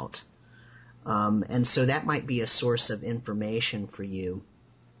chatting about. And so that might be a source of information for you.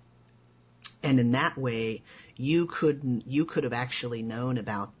 And in that way, you could have actually known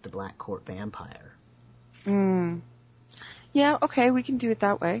about the Black Court vampire. Yeah, okay, we can do it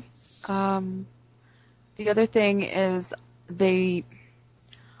that way. The other thing is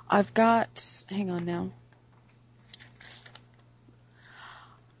hang on now.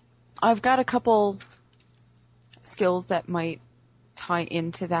 I've got a couple skills that might tie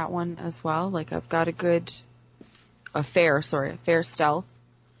into that one as well. Like I've got a fair stealth.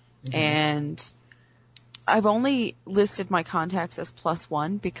 And I've only listed my contacts as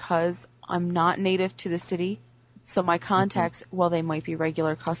 +1 because I'm not native to the city. So my contacts, while they might be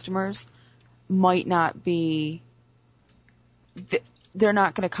regular customers, might not be, they're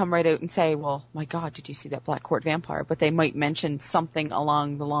not going to come right out and say, well, my God, did you see that Black Court vampire? But they might mention something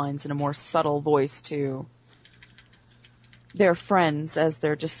along the lines in a more subtle voice to their friends as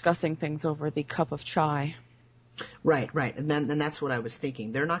they're discussing things over the cup of chai. Right. And that's what I was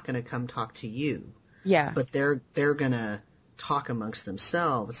thinking. They're not going to come talk to you. Yeah. But they're going to talk amongst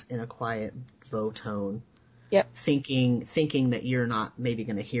themselves in a quiet, low tone. Yep. Thinking that you're not maybe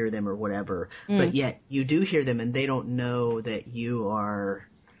going to hear them or whatever. But yet you do hear them, and they don't know that you are,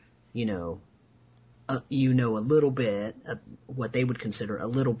 you know a little bit of what they would consider a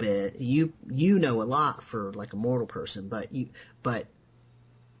little bit. You know a lot for like a mortal person, but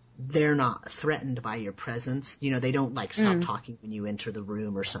they're not threatened by your presence. They don't like stop talking when you enter the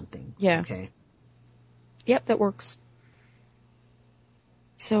room or something. Yeah. Okay. Yep, that works.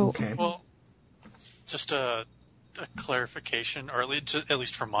 So. Okay. Well, just a clarification, or at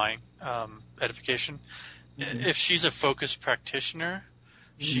least for my edification. If she's a focused practitioner,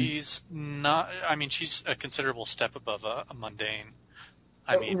 she's not. I mean, she's a considerable step above a mundane.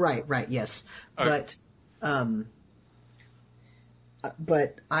 Right, yes, Okay.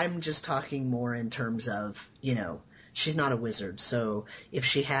 but I'm just talking more in terms of, she's not a wizard. So if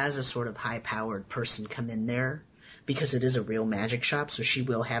she has a sort of high-powered person come in there, because it is a real magic shop, so she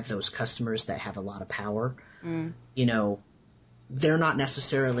will have those customers that have a lot of power. They're not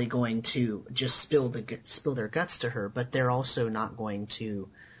necessarily going to just spill their guts to her, but they're also not going to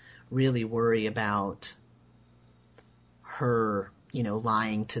really worry about her,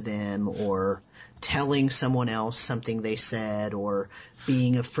 lying to them or telling someone else something they said or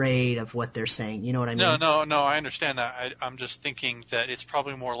being afraid of what they're saying. You know what I mean? No, I understand that. I'm just thinking that it's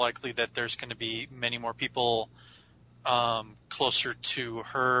probably more likely that there's going to be many more people closer to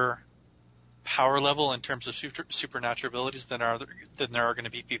her power level in terms of supernatural abilities than there are going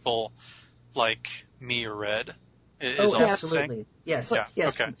to be people like me or Red. Is all absolutely. Yes. Yeah.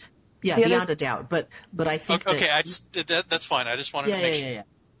 Yes. Okay. Yeah, beyond a doubt. But I think that's fine. I just wanted to make sure.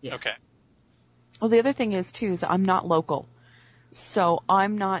 Yeah. Okay. Well, the other thing is, too, is I'm not local. So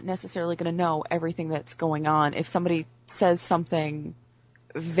I'm not necessarily going to know everything that's going on. If somebody says something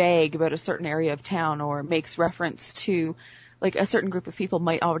vague about a certain area of town or makes reference to, like, a certain group of people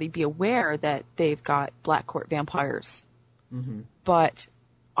might already be aware that they've got Black Court vampires. But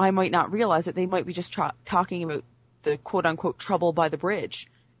I might not realize that they might be just talking about the quote-unquote trouble by the bridge.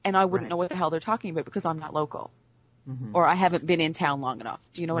 And I wouldn't know what the hell they're talking about because I'm not local. Or I haven't been in town long enough.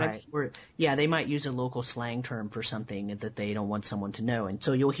 Do you know what I mean? They might use a local slang term for something that they don't want someone to know. And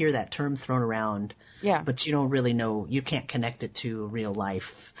so you'll hear that term thrown around, but you don't really know, you can't connect it to a real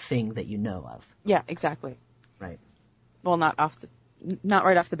life thing that you know of. Yeah, exactly. Right. Well, not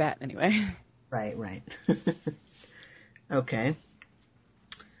right off the bat anyway. Right. Okay.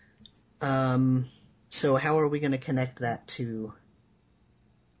 So how are we going to connect that to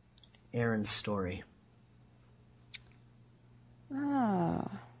Aaron's story?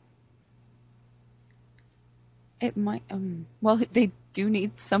 It might, well, they do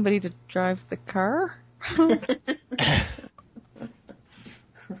need somebody to drive the car. Do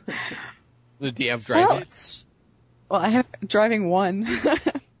you have driving? Well, I have driving 1,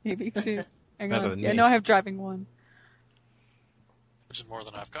 maybe 2. Hang on. Yeah, no, I have driving 1. Which is more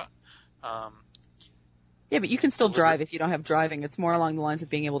than I've got. Yeah, but you can still drive if you don't have driving. It's more along the lines of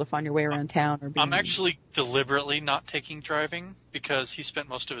being able to find your way around town. I'm actually deliberately not taking driving because he spent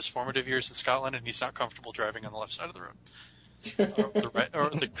most of his formative years in Scotland and he's not comfortable driving on the left side of the road.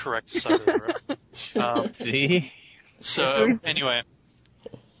 or the correct side of the road. See? So, anyway.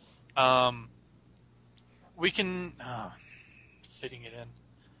 We can... fitting it in.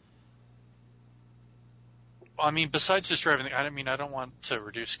 I mean, besides just driving, I don't want to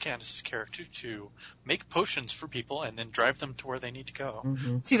reduce Candace's character to make potions for people and then drive them to where they need to go.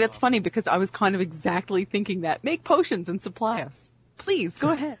 See, that's funny because I was kind of exactly thinking that. Make potions and supply us. Please,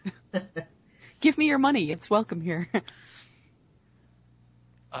 go ahead. Give me your money. It's welcome here.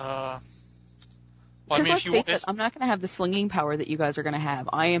 Well, because let's face it, I'm not going to have the slinging power that you guys are going to have.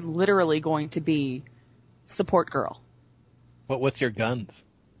 I am literally going to be support girl. What's your guns?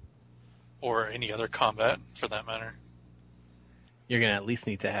 Or any other combat, for that matter. You're going to at least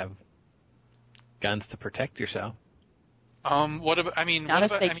need to have guns to protect yourself. What about, Not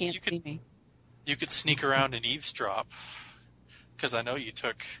if they can't see me. You could sneak around and eavesdrop, because I know you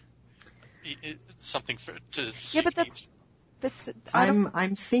took something to see. Yeah, but that's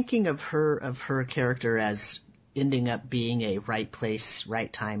I'm thinking of her character as ending up being a right place,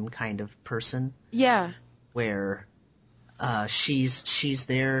 right time kind of person. Yeah. Where she's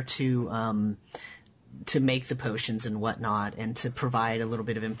there to make the potions and whatnot, and to provide a little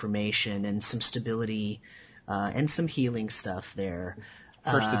bit of information and some stability, and some healing stuff there.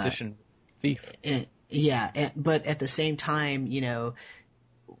 First edition thief. But at the same time,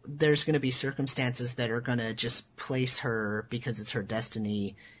 there's going to be circumstances that are going to just place her, because it's her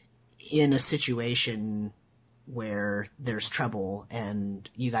destiny, in a situation where there's trouble and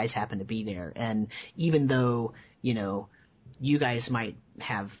you guys happen to be there. And even though, you guys might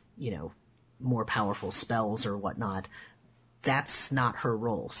have, more powerful spells or whatnot, that's not her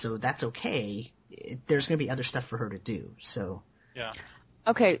role. So that's okay. There's going to be other stuff for her to do. So. Yeah.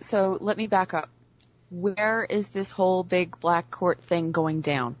 Okay, so let me back up. Where is this whole big black court thing going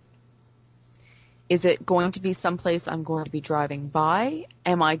down? Is it going to be someplace I'm going to be driving by?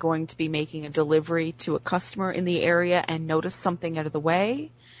 Am I going to be making a delivery to a customer in the area and notice something out of the way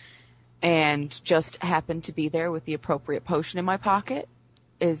and just happen to be there with the appropriate potion in my pocket?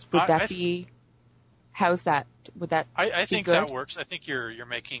 How's that? Would that I be think good? that works. I think you're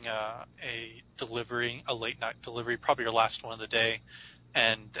making a delivery, a late night delivery, probably your last one of the day,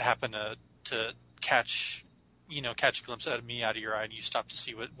 and happen to catch a glimpse out of me out of your eye, and you stop to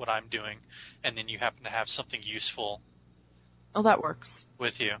see what I'm doing, and then you happen to have something useful. Oh, that works.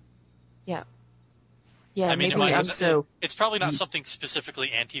 With you. Yeah. Yeah. I mean, maybe it's probably not something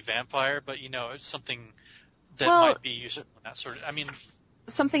specifically anti-vampire, but it's something that might be useful in that sort of. I mean.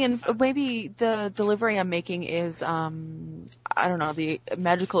 Something in maybe the delivery I'm making is I don't know, the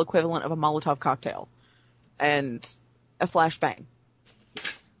magical equivalent of a Molotov cocktail and a flashbang.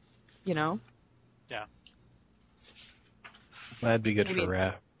 Yeah. That'd be good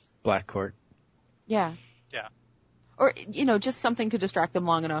for Black Court. Yeah. Yeah. Or just something to distract them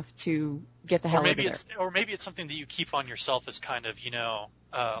long enough to get the hell out of there. Or maybe it's something that you keep on yourself as kind of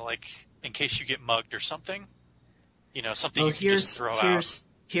like in case you get mugged or something. Something you can just throw out.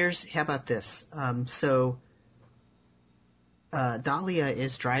 How about this? Dahlia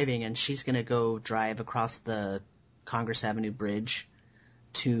is driving, and she's going to go drive across the Congress Avenue Bridge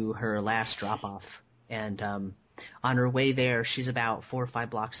to her last drop-off. And on her way there, she's about 4 or 5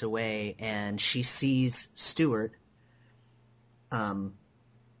 blocks away, and she sees Stuart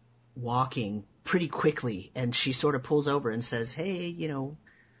walking pretty quickly, and she sort of pulls over and says, "Hey,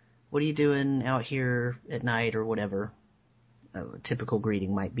 what are you doing out here at night," or whatever a typical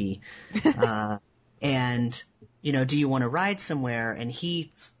greeting might be. And, do you want to ride somewhere? And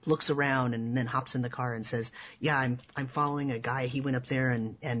he looks around and then hops in the car and says, "Yeah, I'm following a guy. He went up there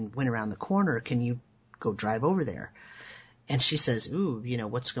and went around the corner. Can you go drive over there?" And she says, "Ooh,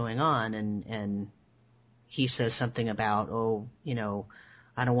 what's going on?" And he says something about, "Oh,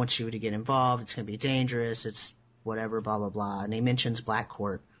 I don't want you to get involved. It's going to be dangerous. It's whatever, blah, blah, blah." And he mentions Black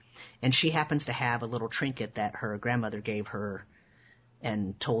Court. And she happens to have a little trinket that her grandmother gave her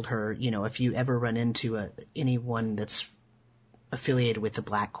and told her, if you ever run into anyone that's affiliated with the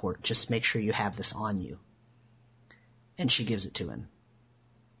Black Court, just make sure you have this on you. And she gives it to him.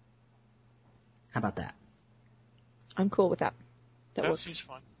 How about that? I'm cool with that. That works. Seems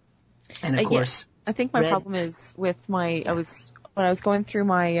fun. And of course, I think my problem is with when I was going through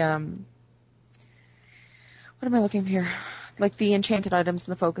my what am I looking for here? Like the enchanted items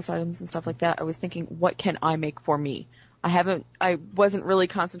and the focus items and stuff like that, I was thinking, what can I make for me? I wasn't really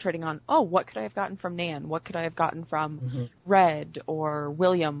concentrating on, what could I have gotten from Nan? What could I have gotten from Red or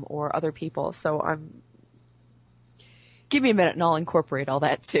William or other people? So give me a minute and I'll incorporate all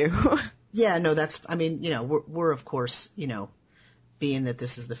that too. Yeah, no, we're of course, being that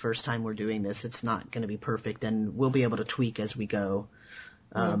this is the first time we're doing this, it's not going to be perfect, and we'll be able to tweak as we go.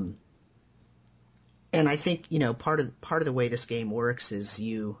 And I think, part of the way this game works is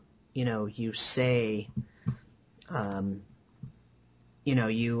you say,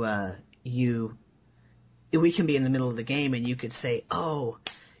 we can be in the middle of the game and you could say, "Oh,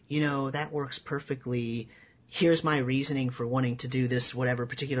 that works perfectly. Here's my reasoning for wanting to do this, whatever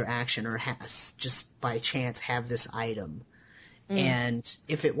particular action, or just by chance have this item." And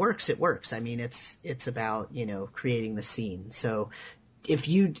if it works, it works. I mean, it's about, creating the scene. So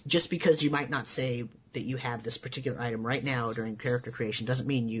just because you might not say that you have this particular item right now during character creation doesn't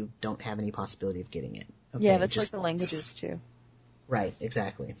mean you don't have any possibility of getting it. Okay? Yeah, that's like the languages too. Right,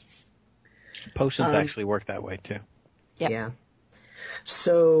 exactly. Potions actually work that way too. Yep. Yeah.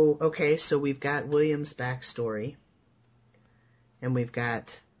 So we've got William's backstory, and we've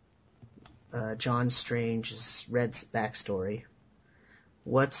got John Strange's Red's backstory.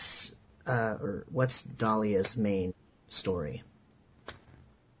 What's Dahlia's main story?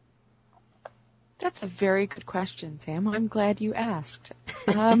 That's a very good question, Sam. I'm glad you asked.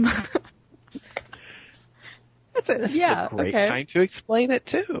 That's a great time to explain it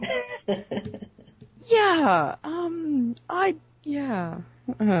too. Yeah.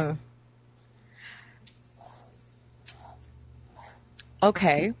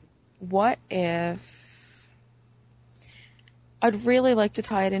 Okay. What if I'd really like to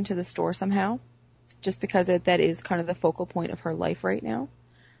tie it into the store somehow, just because that is kind of the focal point of her life right now.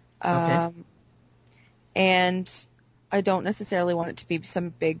 Okay. And I don't necessarily want it to be some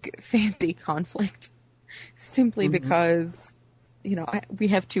big fancy conflict, simply because, we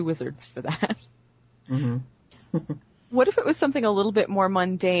have 2 wizards for that. Mm-hmm. What if it was something a little bit more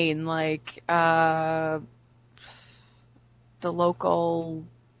mundane, like the local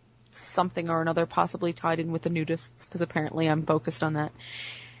something or another, possibly tied in with the nudists, because apparently I'm focused on that.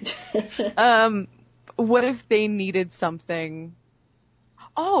 What if they needed something?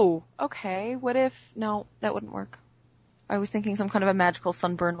 Oh, okay. What if... No, that wouldn't work. I was thinking some kind of a magical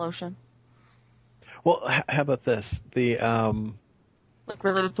sunburn lotion. Well, how about this? The Like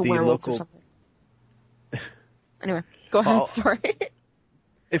related to the werewolves local... or something. Anyway, go ahead, sorry.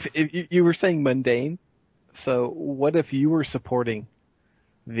 If you were saying mundane, so what if you were supporting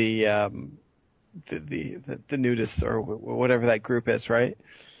the nudists or whatever that group is, right?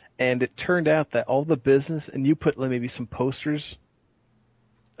 And it turned out that all the business, and you put maybe some posters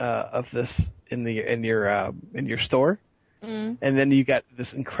of this in your store, and then you got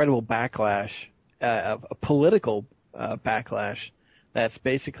this incredible backlash, a political backlash. That's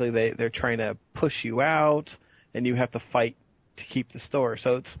basically they're trying to push you out, and you have to fight to keep the store.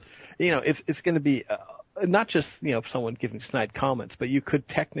 So it's going to be not just someone giving snide comments, but you could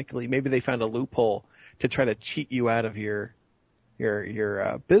technically, maybe they found a loophole to try to cheat you out of your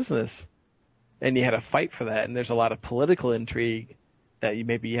business, and you had to fight for that. And there's a lot of political intrigue that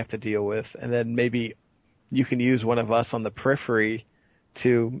you have to deal with, and then maybe you can use one of us on the periphery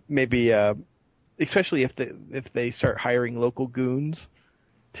to maybe, especially if they start hiring local goons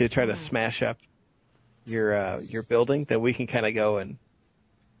to try to smash up your building, then we can kind of go and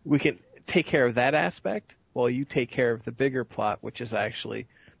we can take care of that aspect while you take care of the bigger plot, which is actually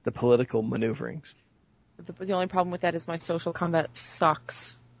the political maneuverings. The only problem with that is my social combat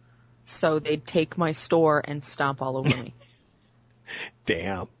sucks. So they'd take my store and stomp all over me.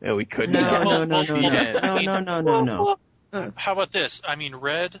 Damn. No, we couldn't. No. How about this? I mean,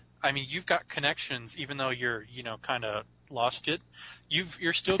 Red, you've got connections, even though you're, kind of lost it.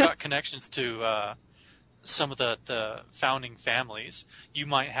 You're still got connections to some of the founding families. You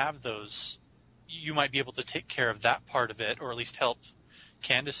might have those. You might be able to take care of that part of it, or at least help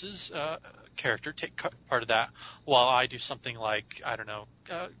Candace's character take part of that, while I do something like, I don't know,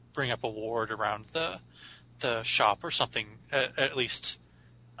 bring up a ward around the shop or something, at least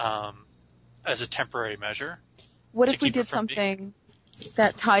as a temporary measure. What if we did something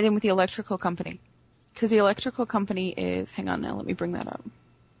that tied in with the electrical company? Because the electrical company is... Hang on now, let me bring that up.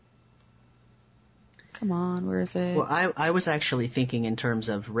 Come on, where is it? Well, I was actually thinking in terms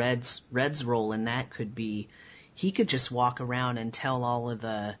of Red's role in that could be, he could just walk around and tell all of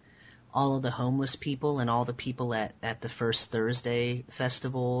the homeless people and all the people at the First Thursday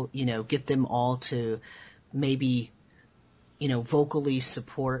festival, get them all to maybe, vocally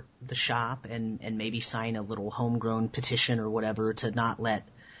support the shop and maybe sign a little homegrown petition or whatever to not let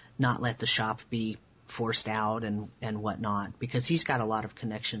the shop be forced out and whatnot, because he's got a lot of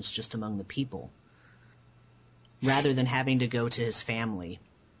connections just among the people, rather than having to go to his family,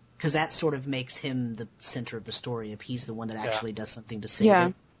 because that sort of makes him the center of the story if he's the one that actually does something to save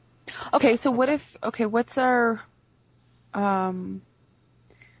it. Okay, so what if... Okay, what's our...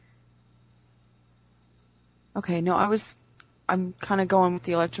 Okay, no, I'm kind of going with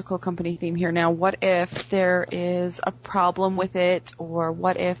the electrical company theme here now. What if there is a problem with it, or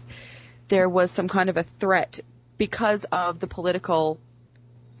what if there was some kind of a threat because of the political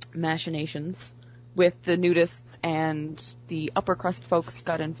machinations with the nudists, and the upper crust folks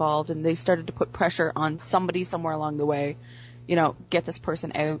got involved, and they started to put pressure on somebody somewhere along the way, get this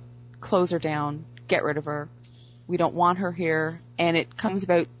person out, close her down, get rid of her. We don't want her here, and it comes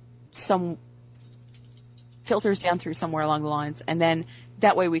about filters down through somewhere along the lines, and then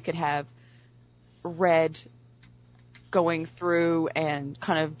that way we could have Red going through and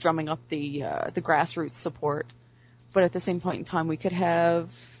kind of drumming up the grassroots support, but at the same point in time we could have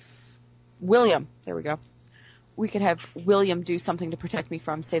William. There we go. We could have William do something to protect me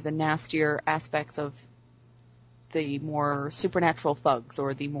from, say, the nastier aspects of the more supernatural thugs,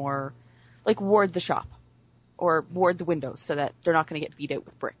 or the more, like, ward the shop or ward the windows so that they're not going to get beat out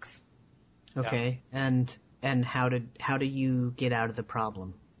with bricks. Okay, yeah. And how do you get out of the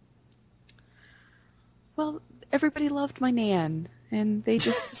problem? Well, everybody loved my Nan, and they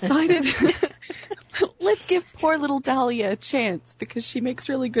just decided, let's give poor little Dahlia a chance, because she makes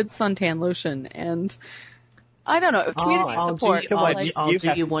really good suntan lotion, and I don't know, community support. I'll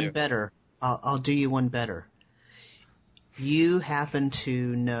do you one better. I'll do you one better. You happen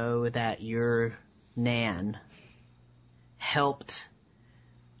to know that your Nan helped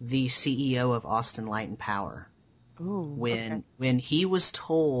the CEO of Austin Light and Power. Ooh, When he was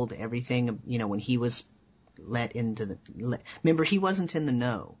told everything, when he was let into remember, he wasn't in the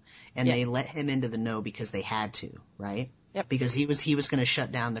know, and they let him into the know because they had to, right? Yep. Because he was going to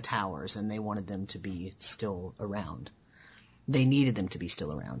shut down the towers, and they wanted them to be still around. They needed them to be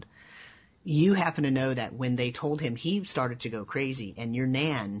still around. You happen to know that when they told him, he started to go crazy, and your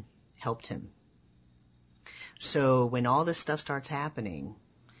Nan helped him. So when all this stuff starts happening,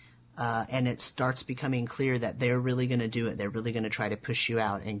 and it starts becoming clear that they're really going to do it, they're really going to try to push you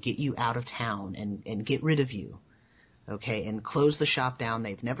out and get you out of town and get rid of you, okay, and close the shop down,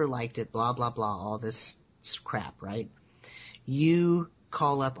 they've never liked it, blah, blah, blah, all this crap, right? You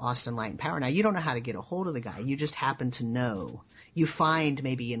call up Austin Light and Power. Now, you don't know how to get a hold of the guy. You just happen to know. You find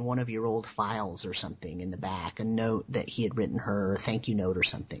maybe in one of your old files or something in the back a note that he had written her, a thank you note or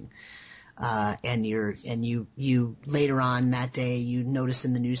something. And you later on that day, you notice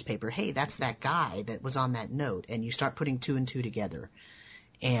in the newspaper, hey, that's that guy that was on that note. And you start putting two and two together.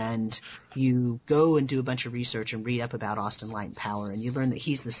 And you go and do a bunch of research and read up about Austin Light and Power, and you learn that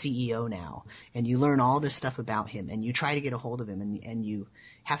he's the CEO now, and you learn all this stuff about him, and you try to get a hold of him, and you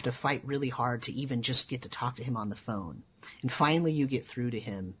have to fight really hard to even just get to talk to him on the phone. And finally you get through to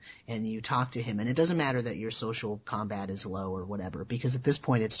him, and you talk to him, and it doesn't matter that your social combat is low or whatever, because at this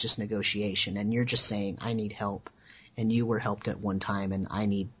point it's just negotiation, and you're just saying, I need help, and you were helped at one time, and I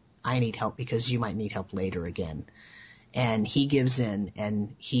need help because you might need help later again. And he gives in,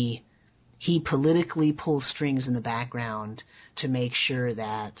 and he politically pulls strings in the background to make sure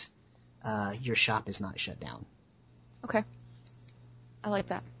that your shop is not shut down. Okay. I like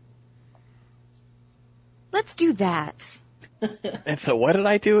that. Let's do that. And so what did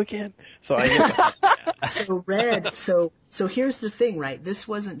I do again? So So Red, so here's the thing, right? This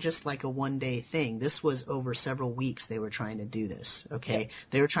wasn't just like a one-day thing. This was over several weeks they were trying to do this, okay? Yeah.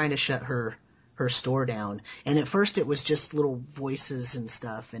 They were trying to shut her store down. And at first it was just little voices and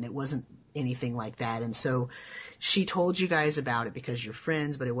stuff, and it wasn't anything like that. And so she told you guys about it because you're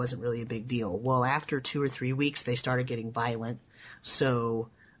friends, but it wasn't really a big deal. Well, after 2 or 3 weeks, they started getting violent. So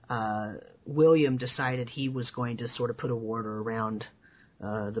William decided he was going to sort of put a warder around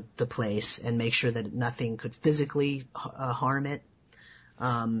the place and make sure that nothing could physically harm it.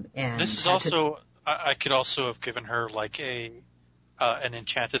 And this is also, I could also have given her like an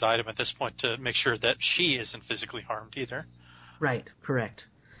enchanted item at this point to make sure that she isn't physically harmed either. Right, correct.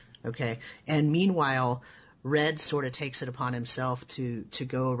 Okay. And meanwhile, Red sort of takes it upon himself to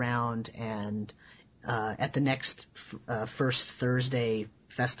go around and at the next first Thursday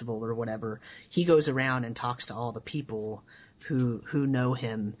festival or whatever, he goes around and talks to all the people who know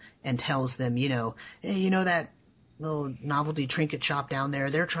him and tells them, hey, that little novelty trinket shop down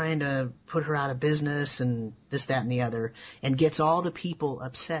there, they're trying to put her out of business and this, that, and the other, and gets all the people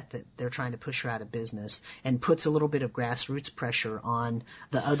upset that they're trying to push her out of business, and puts a little bit of grassroots pressure on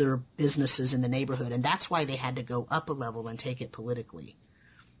the other businesses in the neighborhood. And that's why they had to go up a level and take it politically,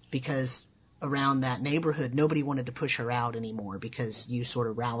 because around that neighborhood, nobody wanted to push her out anymore because you sort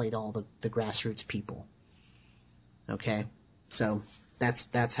of rallied all the grassroots people. Okay? So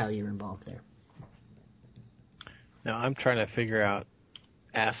that's how you're involved there. Now I'm trying to figure out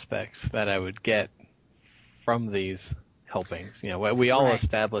aspects that I would get from these helpings. We all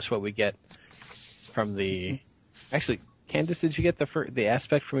establish what we get from the. Actually, Candace, did you get the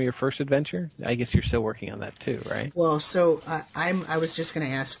aspect from your first adventure? I guess you're still working on that too, right? Well, so I was just going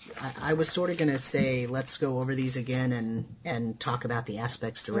to ask. I was sort of going to say let's go over these again and talk about the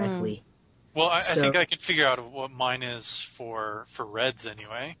aspects directly. Well, I think I can figure out what mine is for Red's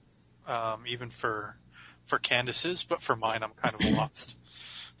anyway, even for Candace's, but for mine I'm kind of lost.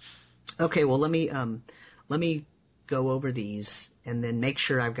 Okay, well let me go over these and then make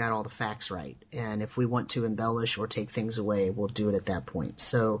sure I've got all the facts right. And if we want to embellish or take things away, we'll do it at that point.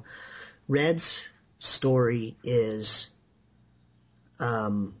 So Red's story is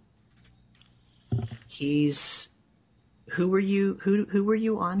who were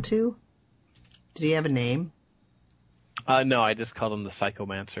you on to? Did he have a name? No, I just called him the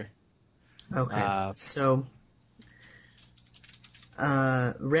Psychomancer. Okay, so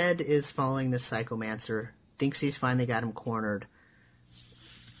Red is following the Psychomancer, thinks he's finally got him cornered,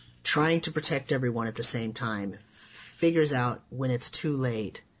 trying to protect everyone at the same time, figures out when it's too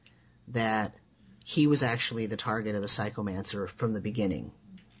late that he was actually the target of the Psychomancer from the beginning.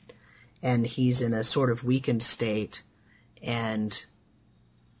 And he's in a sort of weakened state, and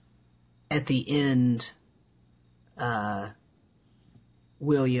at the end,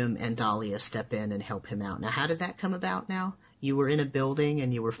 William and Dahlia step in and help him out. Now, how did that come about now? You were in a building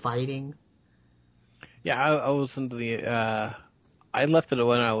and you were fighting? Yeah, I was in the. I left it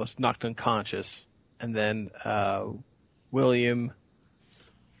when I was knocked unconscious, and then William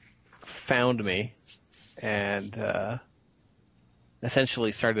found me and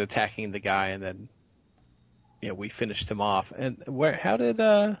essentially started attacking the guy, and then we finished him off. And how did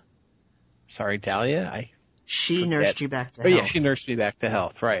sorry, Dahlia? She nursed you back to health. Yeah, she nursed me back to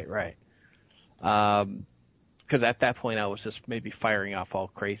health. Right. Because at that point I was just maybe firing off all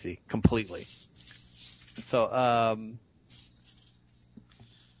crazy completely. So,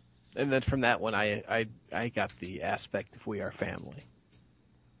 and then from that one I got the aspect of we are family.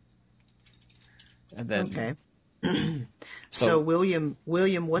 And then okay. So William,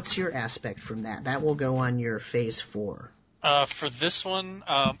 what's your aspect from that? That will go on your phase 4. For this one,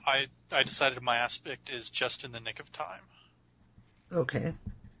 I decided my aspect is just in the nick of time. Okay.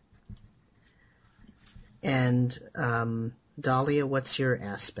 And Dahlia, what's your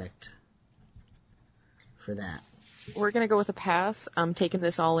aspect for that? We're going to go with a pass. I'm taking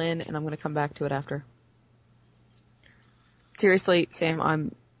this all in, and I'm going to come back to it after. Seriously, Sam,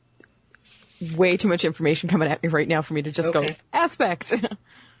 I'm way too much information coming at me right now for me to just go aspect.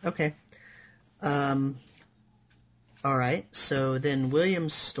 Okay. All right. So then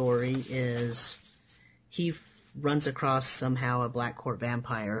William's story is he runs across somehow a Black Court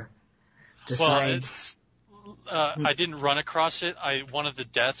vampire. Decides. Well, I didn't run across it. One of the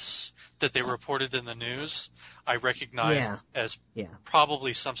deaths that they reported in the news, I recognized as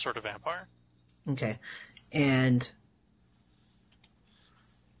probably some sort of vampire. Okay. And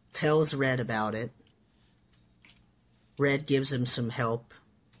tells Red about it. Red gives him some help,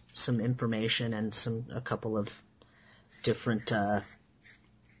 some information, and a couple of different, I'll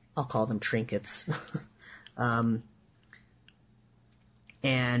call them trinkets,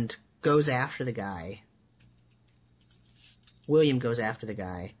 and goes after the guy. William goes after the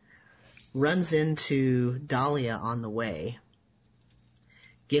guy, runs into Dahlia on the way,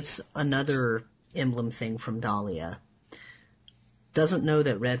 gets another emblem thing from Dahlia, doesn't know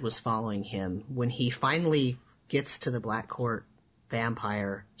that Red was following him. When he finally gets to the Black Court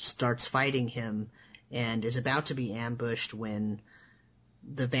vampire, starts fighting him, and is about to be ambushed when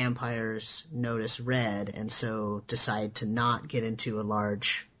the vampires notice Red, and so decide to not get into a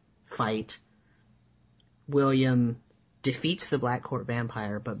large fight. William defeats the Black Court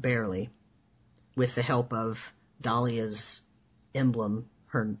vampire, but barely, with the help of Dahlia's emblem,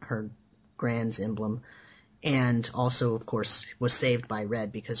 her Grand's emblem, and also, of course, was saved by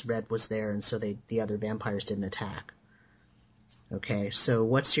Red because Red was there, and so the other vampires didn't attack. Okay, so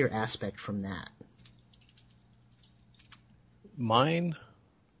what's your aspect from that? Mine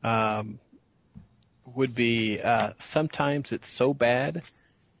would be sometimes it's so bad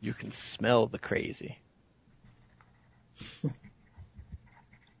you can smell the crazy.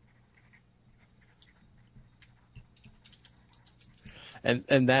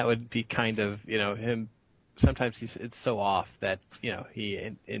 And that would be kind of, him. Sometimes it's so off that,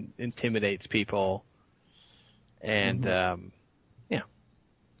 he intimidates people. And,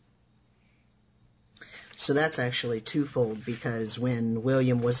 So that's actually twofold, because when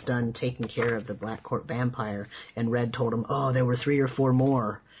William was done taking care of the Black Court vampire, and Red told him, oh, there were 3 or 4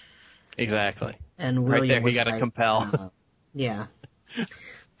 more. Exactly. And William right there, was he got to compel. Yeah.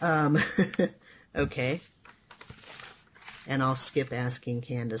 Okay. And I'll skip asking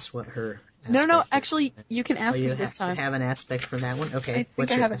Candace what her aspect No, is. actually, you can ask me this time. You have an aspect for that one? Okay.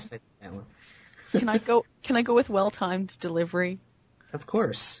 What's your aspect for that one? Can I go with well-timed delivery? Of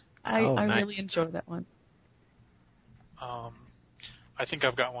course. I nice. really enjoy that one. I think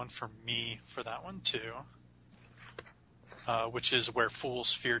I've got one for me for that one too, which is where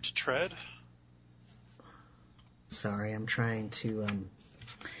fools fear to tread. Sorry, I'm trying to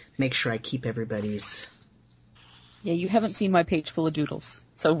make sure I keep everybody's... Yeah, you haven't seen my page full of doodles,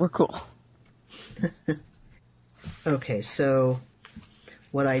 so we're cool. Okay, so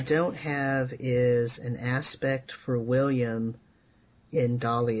what I don't have is an aspect for William in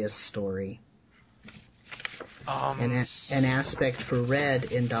Dahlia's story. An aspect for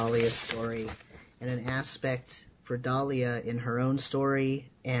Red in Dahlia's story, and an aspect for Dahlia in her own story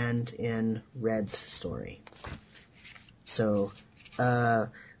and in Red's story. So,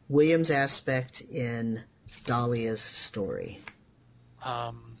 William's aspect in Dahlia's story.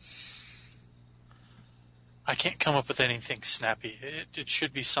 I can't come up with anything snappy. It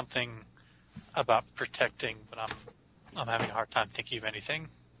should be something about protecting, but I'm having a hard time thinking of anything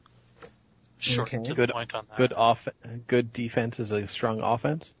short to the point on that. Good defense is a strong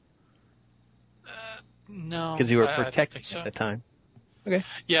offense? No. Because you were protecting at the time. Okay.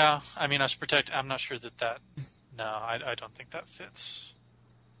 Yeah, I mean, I was protecting. I'm not sure that no, I don't think that fits.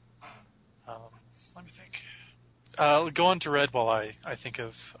 Let me think. Go on to red while I think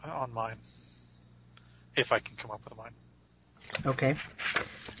of on mine. If I can come up with mine. Okay.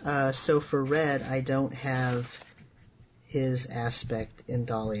 So for red, I don't have his aspect in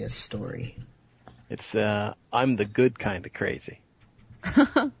Dahlia's story. It's I'm the good kind of crazy.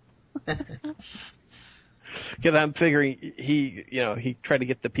 Because I'm figuring he tried to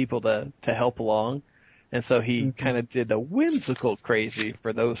get the people to help along, and so he kind of did a whimsical crazy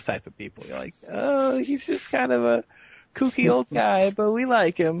for those type of people. You're like, oh, he's just kind of a kooky old guy, but we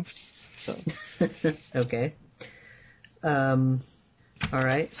like him. So. Okay. All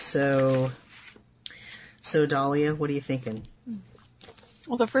right. So Dahlia, what are you thinking?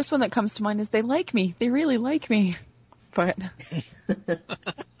 Well, the first one that comes to mind is they like me. They really like me. But I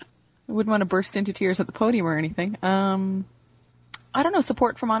wouldn't want to burst into tears at the podium or anything. I don't know,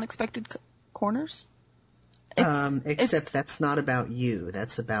 support from unexpected corners? Except that's not about you.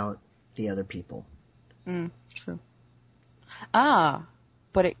 That's about the other people. True.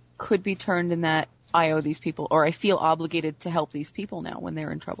 But it could be turned in that I owe these people, or I feel obligated to help these people now when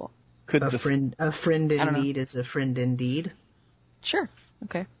they're in trouble. A friend in need is a friend indeed. Sure.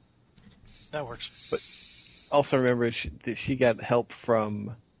 Okay. That works. But also remember that she got help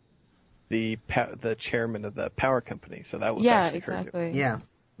from the chairman of the power company, so that was exactly. Yeah.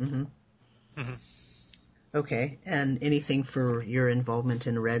 Mm-hmm. Mm-hmm. Okay. And anything for your involvement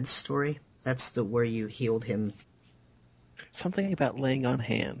in Red's story? That's where you healed him. Something about laying on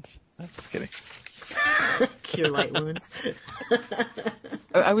hands. I'm just kidding. Cure light wounds.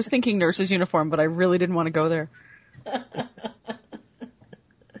 I was thinking nurse's uniform, but I really didn't want to go there.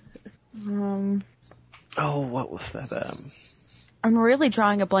 What was that? I'm really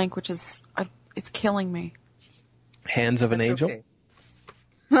drawing a blank, which is it's killing me. Hands of an Angel? Okay.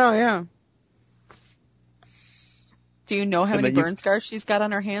 Oh, yeah. Do you know how many burn scars she's got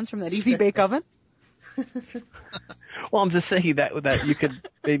on her hands from that easy bake oven? Well, I'm just saying that you could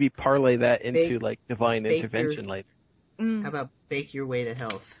maybe parlay that into divine intervention later. How about bake your way to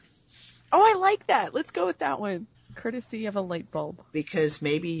health? Oh, I like that. Let's go with that one. Courtesy of a light bulb. Because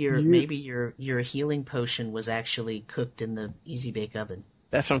maybe your healing potion was actually cooked in the easy bake oven.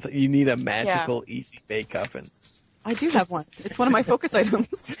 That's something you need, a magical easy bake oven. I do have one. It's one of my focus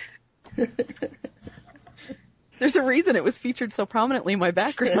items. There's a reason it was featured so prominently in my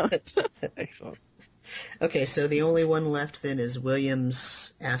background. Excellent. Okay, so the only one left then is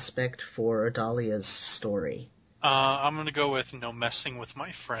William's aspect for Dahlia's story. I'm going to go with no messing with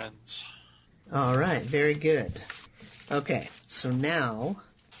my friends. All right, very good. Okay, so now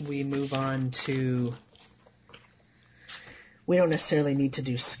we move on to... We don't necessarily need to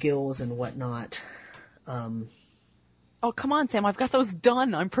do skills and whatnot. Oh, come on, Sam. I've got those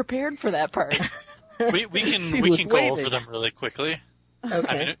done. I'm prepared for that part. we can go over them really quickly.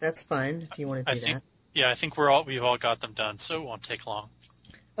 Okay, that's fine if you want to do that. Yeah, I think we've all got them done, so it won't take long.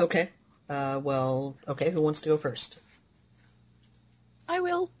 Okay. Who wants to go first? I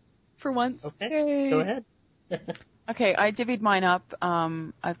will, for once. Okay, Yay. Go ahead. Okay, I divvied mine up.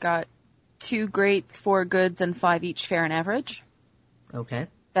 I've got 2 greats, 4 goods, and 5 each fair and average. Okay.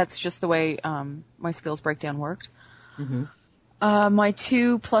 That's just the way my skills breakdown worked. Mm-hmm. My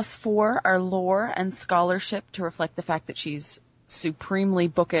 2 plus 4 are lore and scholarship to reflect the fact that she's supremely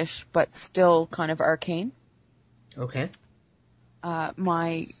bookish, but still kind of arcane. Okay.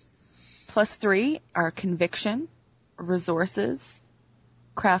 My plus 3 are conviction, resources,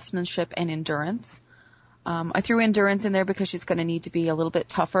 craftsmanship, and endurance. I threw endurance in there because she's going to need to be a little bit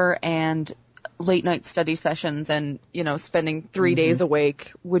tougher, and late night study sessions and, spending 3 days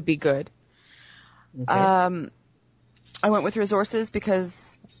awake would be good. Okay. I went with resources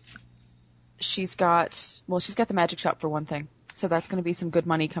because she's got the magic shop for one thing. So that's going to be some good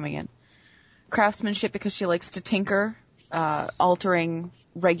money coming in. Craftsmanship because she likes to tinker, altering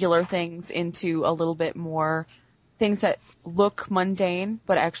regular things into a little bit more things that look mundane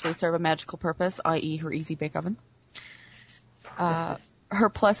but actually serve a magical purpose, i.e. her easy bake oven. Her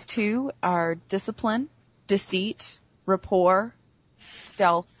plus 2 are discipline, deceit, rapport,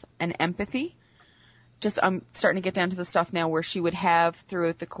 stealth, and empathy. I'm starting to get down to the stuff now where she would have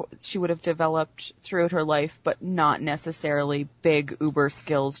developed throughout her life, but not necessarily big uber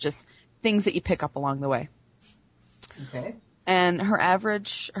skills, just things that you pick up along the way. Okay. And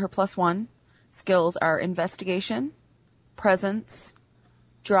her plus 1 skills are investigation, presence,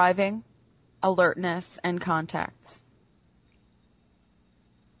 driving, alertness, and contacts.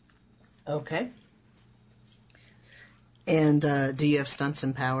 Okay. And do you have stunts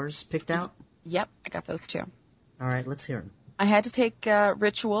and powers picked out? Yep, I got those too. All right, let's hear them. I had to take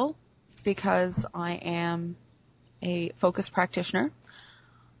ritual because I am a focused practitioner.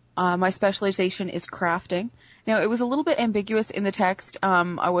 My specialization is crafting. Now, it was a little bit ambiguous in the text.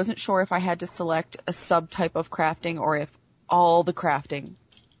 I wasn't sure if I had to select a subtype of crafting or if all the crafting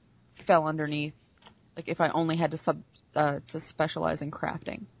fell underneath. Like if I only had to specialize in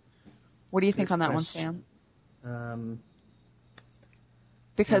crafting. What do you think on that one, Sam?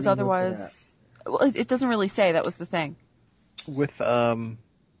 Because otherwise, well, it doesn't really say. That was the thing. With because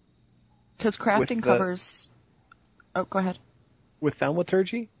crafting covers. Oh, go ahead. With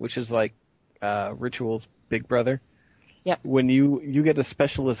thaumaturgy, which is like ritual's big brother. Yep. When you get a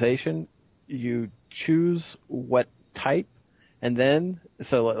specialization, you choose what type, and then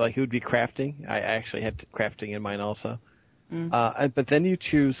so like it would be crafting. I actually had crafting in mine also. But then you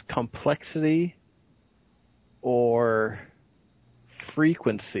choose complexity or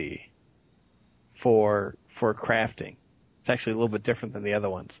frequency for crafting. It's actually a little bit different than the other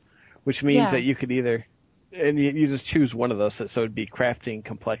ones, which means that you could either, and you just choose one of those. So it'd be crafting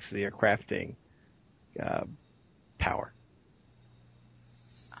complexity or crafting power.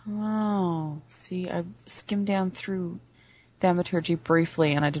 Oh, see, I skimmed down through thaumaturgy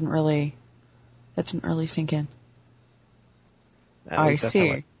briefly, and that didn't really sink in. I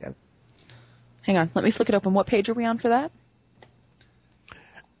see. Hang on, let me flick it open. What page are we on for that?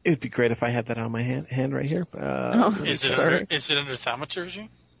 It would be great if I had that on my hand right here. Is it under thaumaturgy?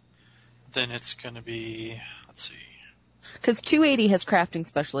 Then it's going to be, let's see. Because 280 has crafting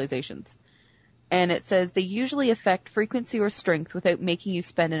specializations. And it says they usually affect frequency or strength without making you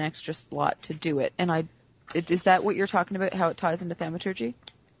spend an extra slot to do it. And is that what you're talking about, how it ties into thaumaturgy?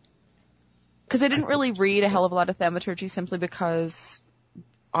 Because I didn't really read a hell of a lot of thaumaturgy simply because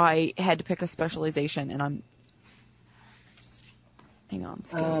I had to pick a specialization, and I'm... Hang on.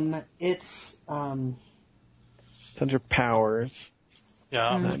 It's under powers. Yeah,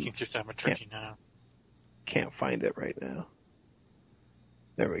 I'm looking through thaumaturgy now. Can't find it right now.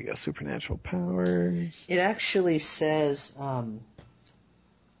 There we go, supernatural powers. It actually says... I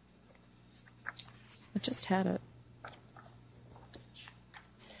just had it.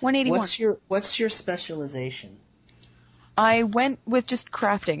 181. What's your specialization? I went with just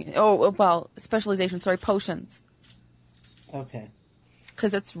crafting. Oh, well, specialization, potions. Okay.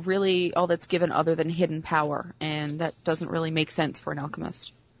 Because that's really all that's given other than hidden power, and that doesn't really make sense for an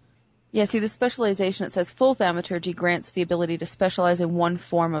alchemist. Yeah, see, the specialization, it says full thaumaturgy grants the ability to specialize in one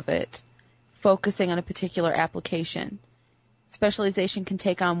form of it, focusing on a particular application. Specialization can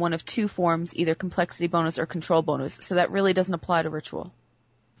take on one of two forms, either complexity bonus or control bonus, so that really doesn't apply to ritual.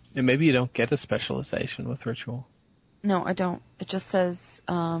 And maybe you don't get a specialization with ritual. No, I don't. It just says,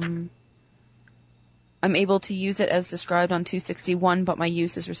 I'm able to use it as described on 261, but my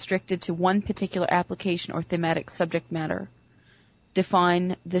use is restricted to one particular application or thematic subject matter.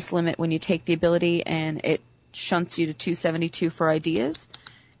 Define this limit when you take the ability, and it shunts you to 272 for ideas.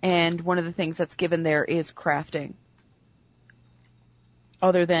 And one of the things that's given there is crafting.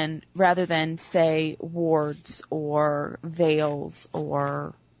 Rather than, say, wards or veils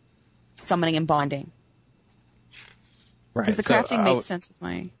or summoning and bonding. Right. Because the crafting makes sense with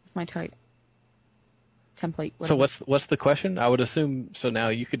my type. Template. Whatever. So what's the question? I would assume, so now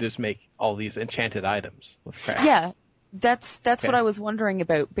you could just make all these enchanted items with crafting. Yeah, that's okay. What I was wondering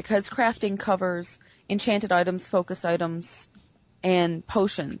about, because crafting covers enchanted items, focused items, and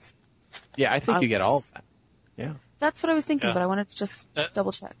potions. Yeah, I think you get all of that. Yeah. That's what I was thinking, but I wanted to just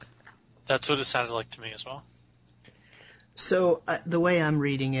double check. That's what it sounded like to me as well. So the way I'm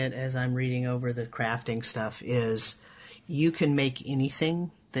reading it, as I'm reading over the crafting stuff, is you can make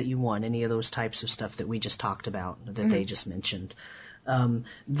anything that you want, any of those types of stuff that we just talked about, that they just mentioned.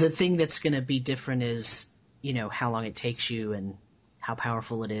 The thing that's going to be different is, how long it takes you and how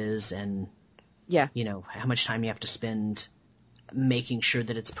powerful it is and, how much time you have to spend making sure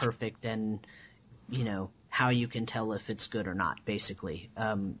that it's perfect and, how you can tell if it's good or not, basically.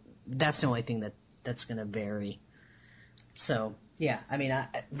 That's the only thing that's going to vary. So, yeah, I mean,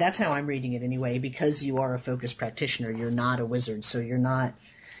 that's how I'm reading it anyway. Because you are a focused practitioner, you're not a wizard, so you're not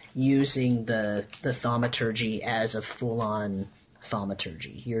using the thaumaturgy as a full-on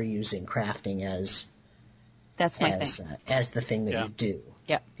thaumaturgy. You're using crafting as the thing that you do.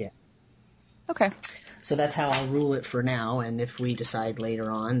 Yeah. Yeah. Okay. So that's how I'll rule it for now, and if we decide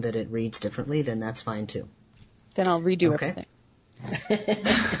later on that it reads differently, then that's fine too. Then I'll redo everything.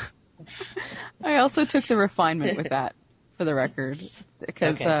 I also took the refinement with that, for the record,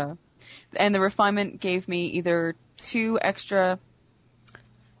 because and the refinement gave me either two extra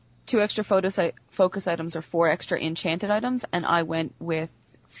focus items or 4 extra enchanted items, and I went with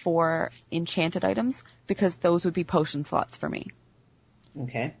 4 enchanted items because those would be potion slots for me.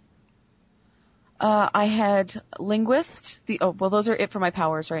 Okay. I had linguist. Those are it for my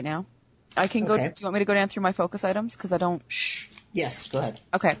powers right now. I can go. Okay. Do you want me to go down through my focus items? Because I don't. Yes, go ahead.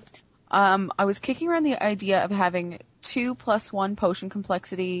 Okay. I was kicking around the idea of having 2 + 1 potion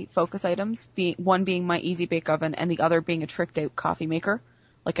complexity focus items, one being my easy bake oven and the other being a tricked out coffee maker,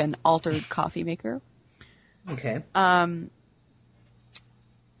 like an altered coffee maker. Okay.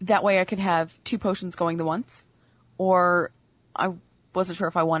 That way I could have 2 potions going the once, or I wasn't sure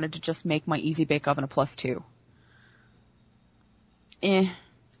if I wanted to just make my easy bake oven a +2.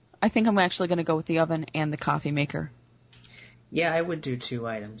 I think I'm actually going to go with the oven and the coffee maker. Yeah, I would do 2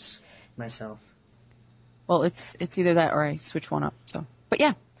 items myself. Well, it's either that or I switch one up. So, but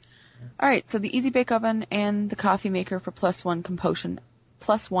yeah. All right. So the easy bake oven and the coffee maker for +1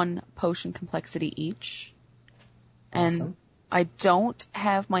 potion complexity each. Awesome. And I don't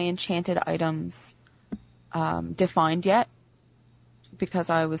have my enchanted items defined yet because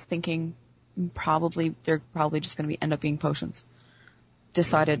I was thinking they're probably just going to end up being potions.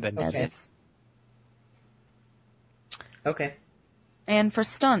 Decided as is. Okay. And for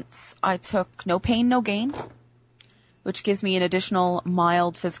stunts, I took no pain, no gain, which gives me an additional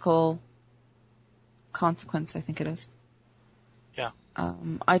mild physical consequence, I think it is. Yeah.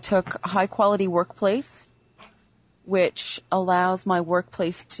 I took high quality workplace, which allows my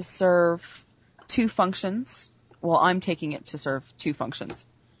workplace to serve 2 functions. Well, I'm taking it to serve 2 functions.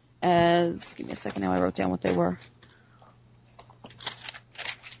 Give me a second now, I wrote down what they were.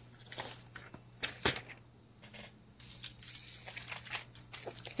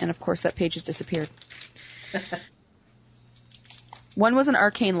 And of course that page has disappeared. One was an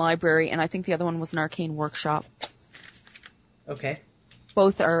arcane library, and I think the other one was an arcane workshop. Okay.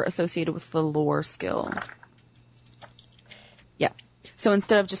 Both are associated with the lore skill. Yeah. So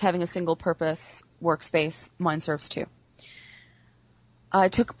instead of just having a single purpose workspace, mine serves 2. I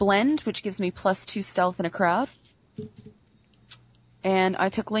took blend, which gives me +2 stealth in a crowd. And I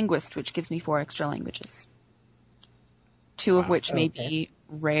took linguist, which gives me 4 extra languages. 2 of which may be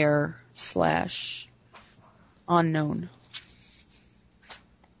rare / unknown.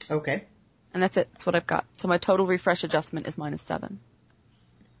 Okay. And that's it. That's what I've got. So my total refresh adjustment is -7.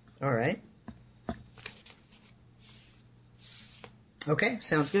 All right. Okay,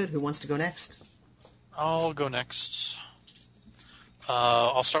 sounds good. Who wants to go next? I'll go next.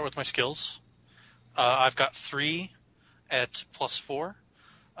 I'll start with my skills. I've got 3 at +4.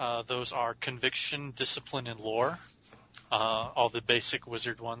 Those are conviction, discipline, and lore. All the basic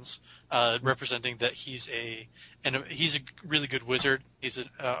wizard ones, representing that he's a really good wizard. He's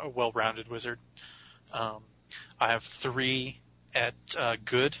a well-rounded wizard. I have 3 at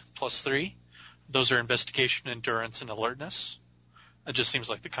good +3. Those are investigation, endurance, and alertness. It just seems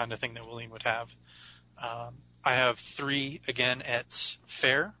like the kind of thing that William would have. I have 3 again at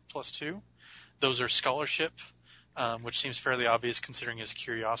fair +2. Those are scholarship, which seems fairly obvious considering his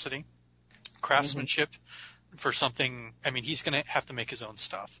curiosity. Craftsmanship. For something, I mean, he's going to have to make his own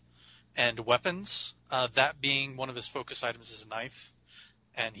stuff. And weapons, that being one of his focus items is a knife,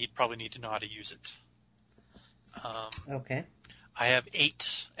 and he'd probably need to know how to use it. Okay. I have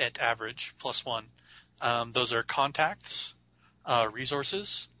 8 at average, +1. Those are contacts,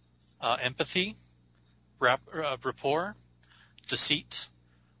 resources, empathy, rapport, deceit,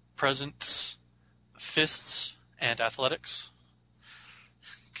 presence, fists, and athletics.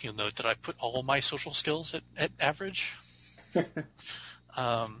 You'll note that I put all my social skills at average.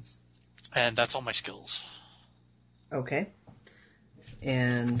 And that's all my skills. Okay.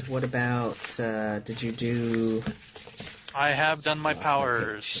 And what about, did you do... I have done my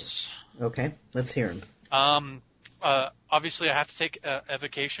powers. Okay, let's hear them. Obviously I have to take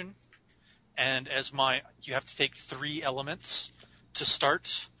evocation, and you have to take 3 elements to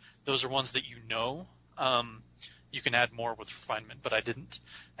start. Those are ones that you know. You can add more with refinement, but I didn't.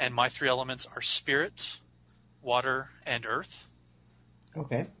 And my 3 elements are spirit, water, and earth.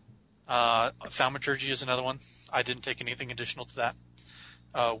 Okay. Thaumaturgy is another one. I didn't take anything additional to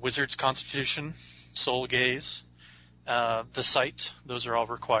that. Wizard's constitution, soul gaze, the sight. Those are all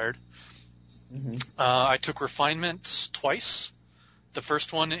required. Mm-hmm. I took refinement twice. The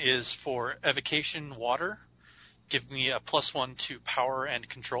first one is for evocation, water. Give me a +1 to power and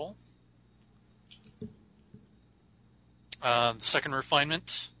control. The second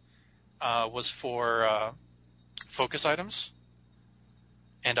refinement was for focus items,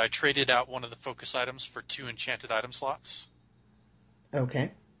 and I traded out one of the focus items for 2 enchanted item slots.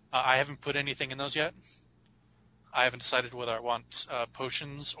 Okay. I haven't put anything in those yet. I haven't decided whether I want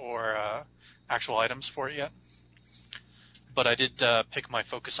potions or actual items for it yet, but I did pick my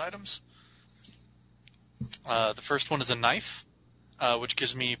focus items. The first one is a knife. which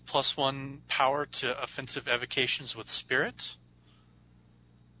gives me +1 power to offensive evocations with spirit.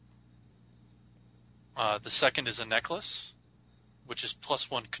 The second is a necklace, which is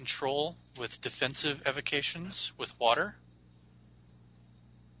 +1 control with defensive evocations with water.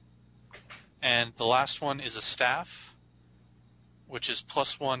 And the last one is a staff, which is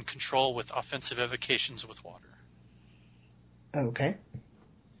 +1 control with offensive evocations with water. Okay.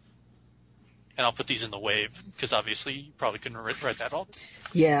 And I'll put these in the wave, because obviously you probably couldn't write that all.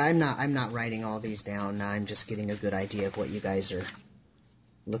 Yeah, I'm not writing all these down. I'm just getting a good idea of what you guys are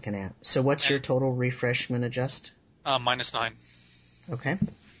looking at. So what's your total refreshment adjust? -9. Okay.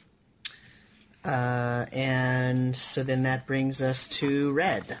 And so then that brings us to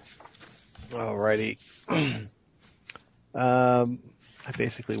red. Alrighty. I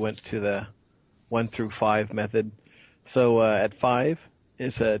basically went to the 1 through 5 method. So at 5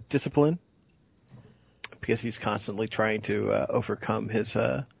 is discipline, because he's constantly trying to overcome his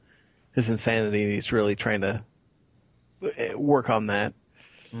insanity. He's really trying to work on that.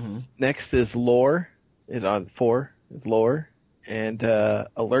 Mm-hmm. Next is lore, is on 4, is lore, and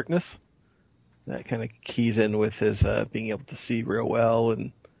alertness. That kind of keys in with his being able to see real well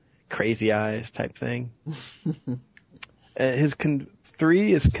and crazy eyes type thing. His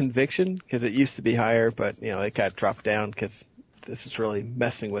 3 is conviction, because it used to be higher, but it got dropped down because this is really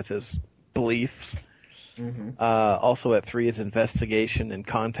messing with his beliefs. Mm-hmm. Also at 3 is investigation and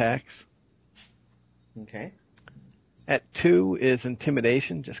contacts. Okay. At 2 is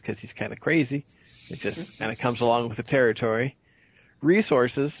intimidation, just because he's kind of crazy. It just kind of comes along with the territory.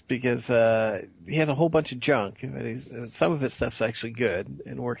 Resources, because he has a whole bunch of junk. But some of his stuff's actually good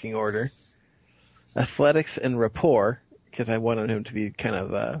in working order. Athletics and rapport, because I wanted him to be kind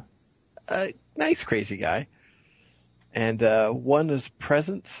of a nice crazy guy. And 1 is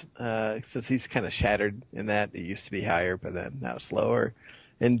presence, since he's kind of shattered in that. It used to be higher, but then now it's lower.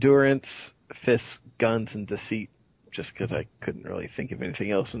 Endurance, fists, guns, and deceit, just because I couldn't really think of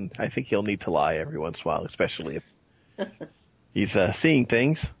anything else. And I think he'll need to lie every once in a while, especially if he's seeing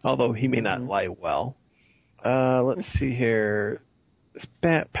things, although he may not lie well. Let's see here.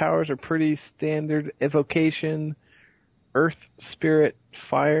 Powers are pretty standard. Evocation, earth, spirit,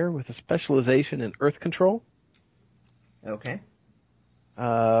 fire, with a specialization in earth control. Okay.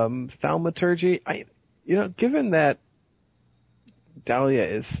 Thaumaturgy, given that Dahlia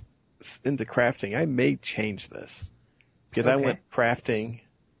is into crafting, I may change this. Because I went crafting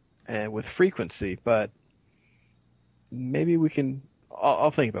with frequency, but maybe we can, I'll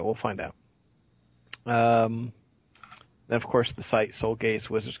think about it, we'll find out. And of course the sight, soul gaze,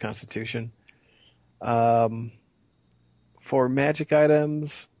 wizard's constitution. For magic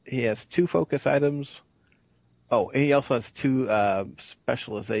items, he has 2 focus items. Oh, and he also has 2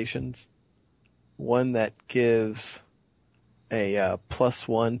 specializations. One that gives a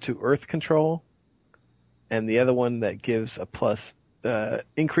 +1 to earth control, and the other one that gives a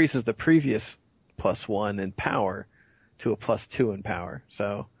increases the previous +1 in power to a +2 in power.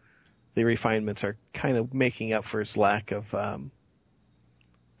 So the refinements are kind of making up for his lack of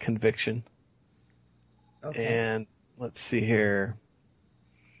conviction. Okay. And let's see here.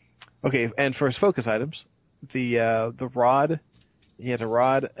 Okay, and for his focus items, the rod, he has a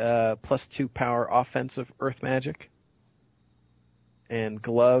rod, +2 power offensive earth magic. And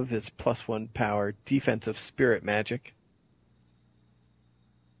glove is +1 power defensive spirit magic.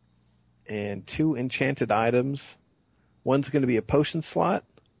 And 2 enchanted items. One's going to be a potion slot,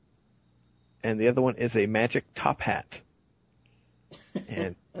 and the other one is a magic top hat.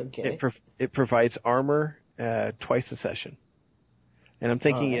 And it provides armor twice a session. And I'm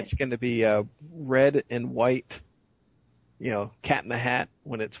thinking it's going to be red and white, cat in the hat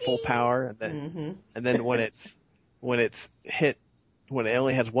when it's full power, and then and then when it's hit, when it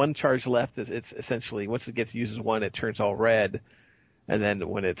only has 1 charge left, it's essentially, once it gets used as 1, it turns all red, and then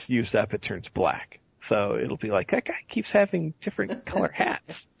when it's used up, it turns black. So it'll be like, that guy keeps having different color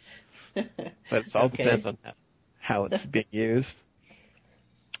hats. But it all depends on how it's being used.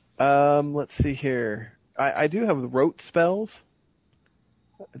 Let's see here. I do have the rote spells.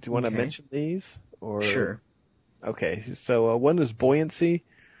 Do you want to mention these? Or Sure. Okay, so 1 is buoyancy.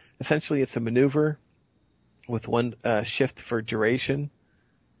 Essentially, it's a maneuver with 1 shift for duration,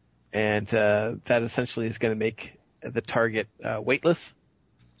 and that essentially is going to make the target weightless.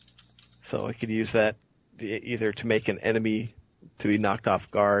 So I could use that either to make an enemy to be knocked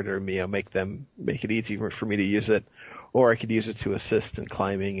off guard, or make it easy for me to use it, or I could use it to assist in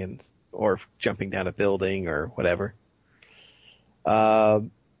climbing or jumping down a building or whatever.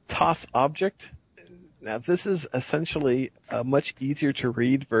 Toss object. Now this is essentially a much easier to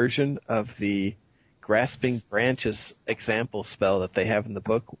read version of the grasping branches example spell that they have in the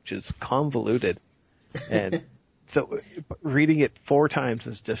book, which is convoluted. And so reading it 4 times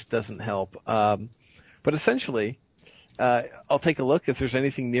just doesn't help. But essentially, I'll take a look if there's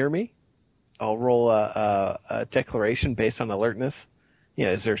anything near me. I'll roll a declaration based on alertness.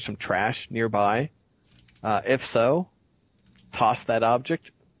 Is there some trash nearby? If so, toss that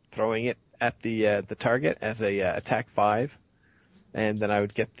object, throwing it at the target as a attack 5, and then I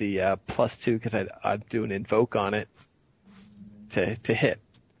would get the +2 because I'd do an invoke on it to hit.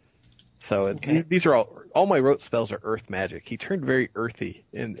 So these are all my rote spells are earth magic. He turned very earthy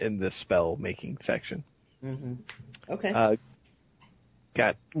in this spell making section. Mm-hmm. Okay.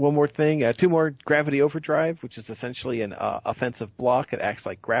 Got one more thing, 2 more gravity overdrive, which is essentially an offensive block. It acts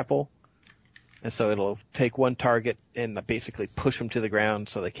like grapple. And so it'll take one target and basically push them to the ground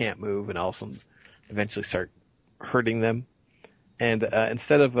so they can't move and also eventually start hurting them. And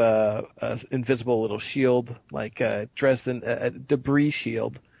instead of a invisible little shield like Dresden, a debris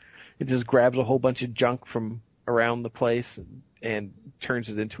shield, it just grabs a whole bunch of junk from around the place and turns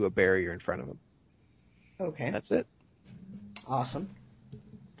it into a barrier in front of them. Okay. That's it. Awesome.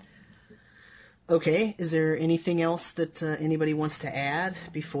 Okay, is there anything else that anybody wants to add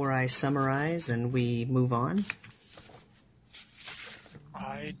before I summarize and we move on?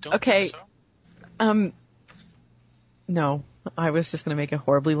 I don't Okay. think so. No, I was just going to make a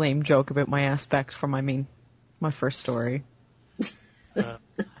horribly lame joke about my aspect from my first story.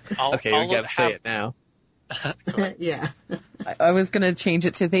 I'll We gotta say it now. Yeah. I was going to change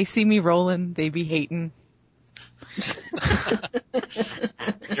it to, they see me rolling, they be hating.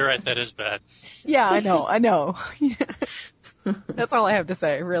 You're right, that is bad. Yeah, I know. That's all I have to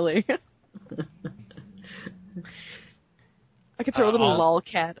say, really. I could throw a little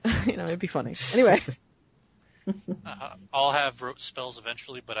lolcat, it'd be funny. Anyway. I'll have rote spells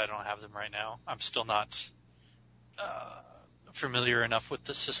eventually, but I don't have them right now. I'm still not familiar enough with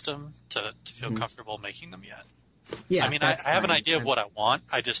the system to feel comfortable making them yet. Yeah, I mean, I have an idea of what I want.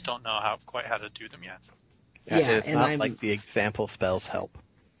 I just don't know quite how to do them yet. Yeah, It's and not like the example spells help.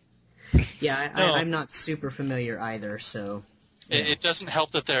 Yeah, No. I'm not super familiar either, so... Yeah. It doesn't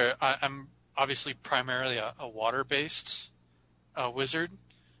help that I'm obviously primarily a water-based wizard,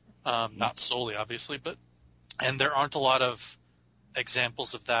 not solely, obviously, and there aren't a lot of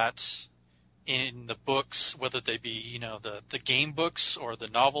examples of that in the books, whether they be, the game books or the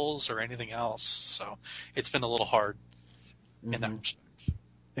novels or anything else. So it's been a little hard in that respect.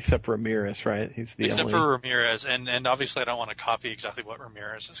 Except Ramirez, right? He's the Except only... for Ramirez, and obviously I don't want to copy exactly what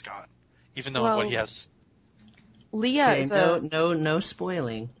Ramirez has got, even though what he has. Leah is no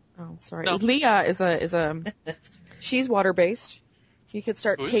spoiling. Oh, sorry. No. Leah is a she's water based. You could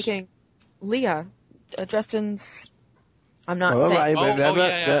start taking Leah, Dresden's. I'm not saying.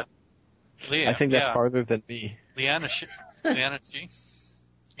 Yeah. Leah, I think that's farther than me. Leanna G.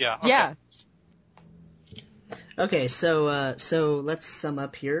 Yeah. Okay. Yeah. Okay, so let's sum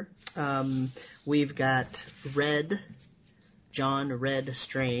up here. We've got John Red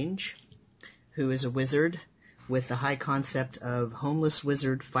Strange, who is a wizard with the high concept of homeless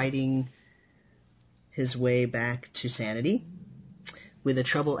wizard fighting his way back to sanity, with a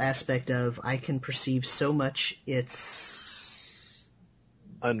trouble aspect of I can perceive so much it's...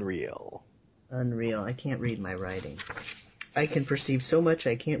 Unreal. I can't read my writing. I can perceive so much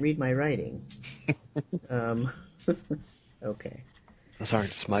I can't read my writing. Okay. Those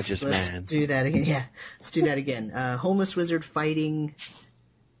aren't smudges, man. Let's do that again. Yeah, let's do that again. Homeless wizard fighting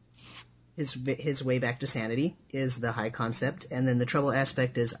his way back to sanity is the high concept, and then the trouble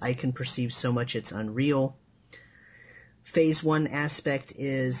aspect is I can perceive so much it's unreal. Phase 1 aspect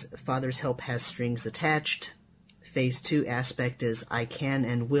is Father's help has strings attached. Phase 2 aspect is I can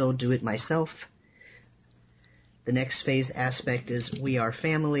and will do it myself. The next phase aspect is we are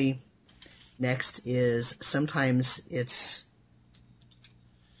family. Next is sometimes it's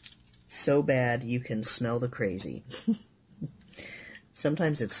so bad you can smell the crazy.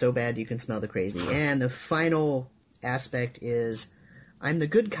 Sometimes it's so bad you can smell the crazy. And the final aspect is I'm the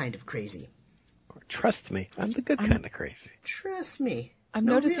good kind of crazy. Trust me, I'm the good kind of crazy. Trust me. I'm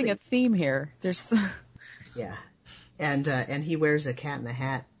No, noticing really. a theme here. There's. Yeah. And he wears a cat in a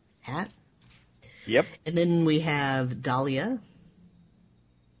hat. Yep. And then we have Dahlia.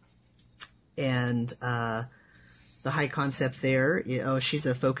 And the high concept there, she's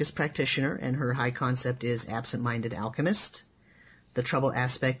a focused practitioner, and her high concept is absent-minded alchemist. The trouble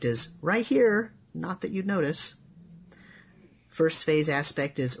aspect is right here, not that you'd notice. First phase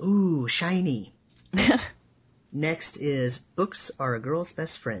aspect is, ooh, shiny. Next is books are a girl's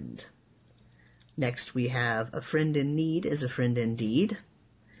best friend. Next we have a friend in need is a friend indeed.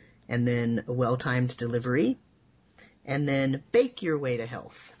 and then a well-timed delivery, and then bake your way to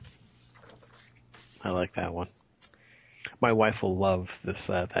health. I like that one. My wife will love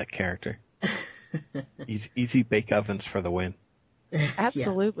that character. Easy bake ovens for the win.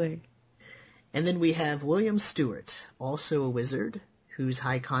 Absolutely. Yeah. And then we have William Stewart, also a wizard, whose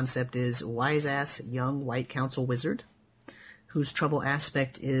high concept is wise-ass young white council wizard, whose trouble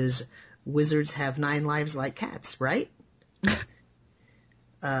aspect is wizards have 9 lives like cats, right?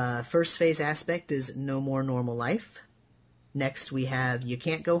 First phase aspect is no more normal life. Next we have you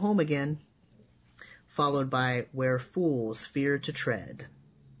can't go home again, followed by where fools fear to tread.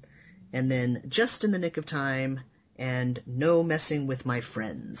 And then just in the nick of time and no messing with my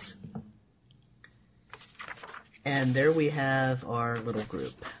friends. And there we have our little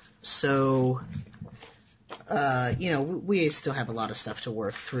group. So, we still have a lot of stuff to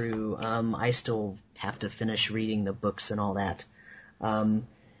work through. I still have to finish reading the books and all that.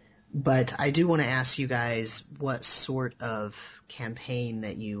 But I do want to ask you guys what sort of campaign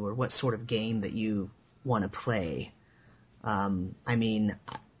or what sort of game that you want to play. I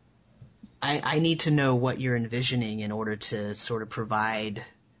need to know what you're envisioning in order to sort of provide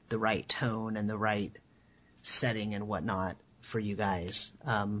the right tone and the right setting and whatnot for you guys.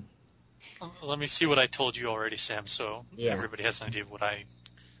 Let me see what I told you already, Sam, so Yeah. everybody has an idea of what I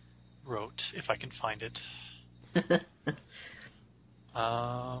wrote, if I can find it.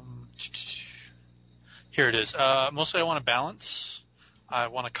 Here it is. Mostly I want a balance. I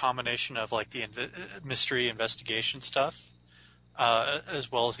want a combination of like the mystery investigation stuff,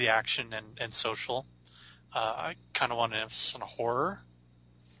 as well as the action and social. I kind of want an emphasis on a horror.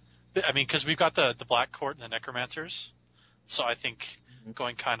 I mean, because we've got the Black Court and the Necromancers, so I think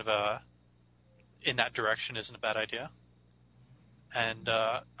going kind of in that direction isn't a bad idea. And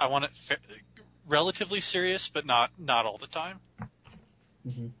I want it relatively serious, but not all the time.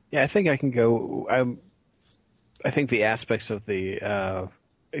 Mm-hmm. Yeah, I think I can go. I think the aspects of the,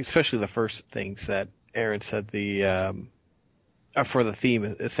 especially the first things that Aaron said, for the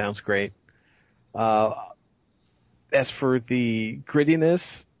theme, it sounds great. As for the grittiness,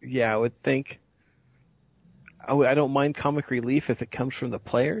 yeah, I would think I don't mind comic relief if it comes from the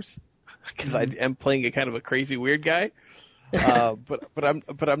players, because I am playing a kind of a crazy weird guy. But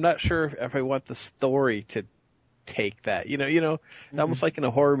I'm not sure if I want the story to take that. It's almost like in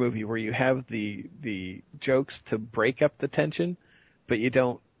a horror movie where you have the jokes to break up the tension, but you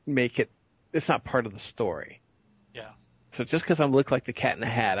don't make it's not part of the story. Yeah. So just because I look like the Cat in the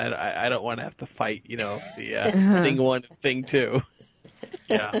Hat, I don't want to have to fight, the thing 1 and thing 2.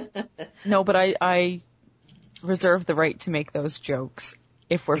 Yeah. No, but I reserve the right to make those jokes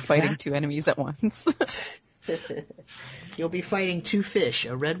if we're fighting 2 enemies at once. You'll be fighting 2 fish,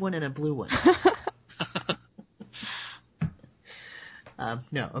 a red one and a blue one.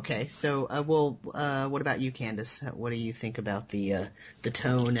 No, okay. So, what about you, Candace? What do you think about the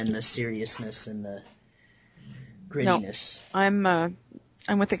tone and the seriousness and the grittiness? No,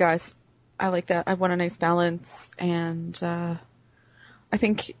 I'm with the guys. I like that. I want a nice balance, and I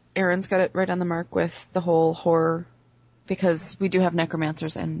think Aaron's got it right on the mark with the whole horror, because we do have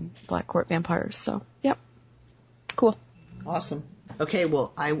necromancers and Black Court vampires. So, yep, cool. Awesome. Okay,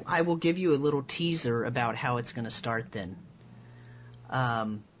 well, I will give you a little teaser about how it's going to start then.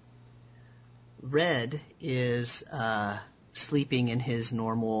 Red is sleeping in his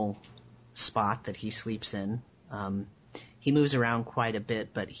normal spot that he sleeps in. He moves around quite a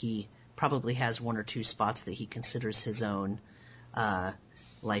bit, but he probably has 1 or 2 spots that he considers his own,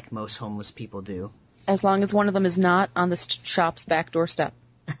 like most homeless people do. As long as one of them is not on the shop's back doorstep.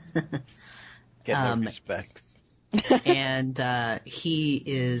 Get no respect. And he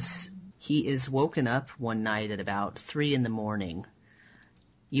is woken up one night at about 3 a.m.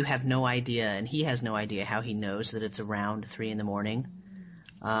 You have no idea, and he has no idea how he knows that it's around 3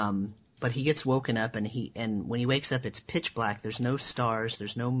 a.m. But he gets woken up, and when he wakes up, it's pitch black. There's no stars.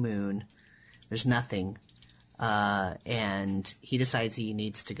 There's no moon. There's nothing. And he decides he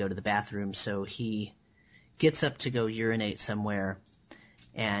needs to go to the bathroom, so he gets up to go urinate somewhere.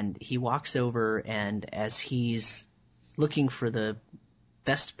 And he walks over, and as he's looking for the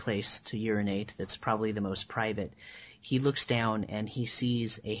best place to urinate, that's probably the most private, he looks down and he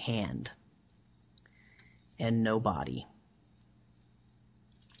sees a hand and no body.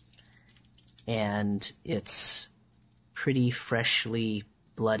 And it's pretty freshly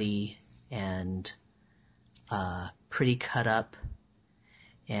bloody and pretty cut up,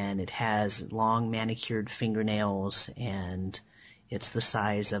 and it has long manicured fingernails, and it's the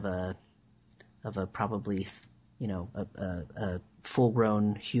size of a probably, a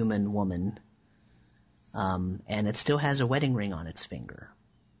full-grown human woman. And it still has a wedding ring on its finger.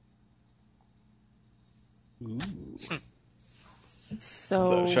 Ooh.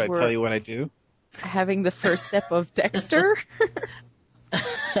 So should I we're tell you what I do? having the first step of Dexter?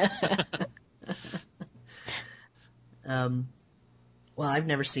 Well, I've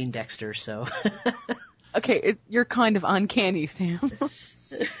never seen Dexter, so. Okay, you're kind of uncanny, Sam.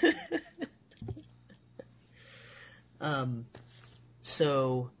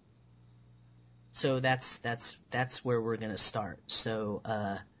 So that's where we're gonna start.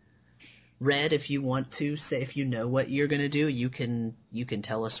 So, Red, if you want to say, if you know what you're gonna do, you can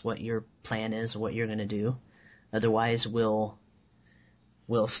tell us what your plan is, what you're gonna do. Otherwise, we'll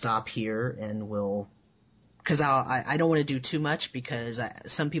stop here and because I don't want to do too much because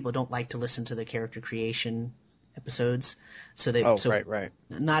some people don't like to listen to the character creation episodes. Right.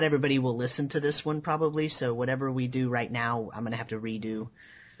 Not everybody will listen to this one probably. So whatever we do right now, I'm gonna have to redo.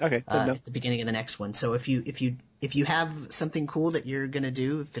 Okay. At the beginning of the next one. So if you have something cool that you're gonna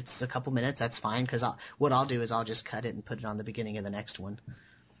do, if it's a couple minutes, that's fine. Because what I'll do is I'll just cut it and put it on the beginning of the next one.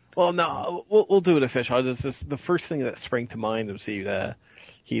 Well, no, we'll do it official. The first thing that sprang to mind was he'd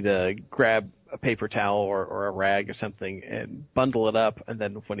grab a paper towel or a rag or something and bundle it up, and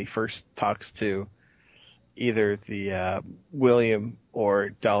then when he first talks to either the William or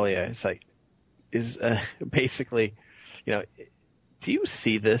Dahlia, it's like basically, do you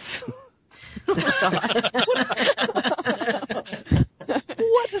see this? Oh, God.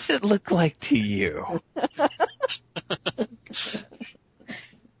 What does it look like to you?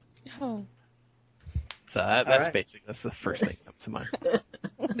 Oh. So that's right. basic. That's the first thing that comes to mind.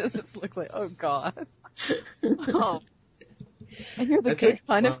 What does this look like? Oh, God. Oh. And you're the Okay, kid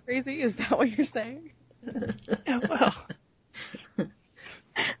kind of crazy? Is that what you're saying? Yeah, well,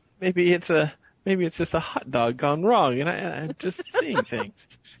 maybe it's just a hot dog gone wrong, and I'm just seeing things.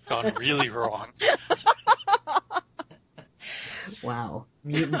 Gone really wrong. Wow,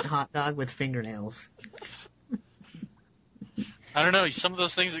 mutant hot dog with fingernails. I don't know. Some of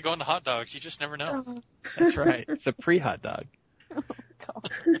those things that go into hot dogs, you just never know. That's right. It's a pre-hot dog. Oh,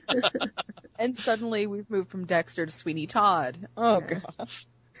 God. And suddenly we've moved from Dexter to Sweeney Todd. Oh, gosh.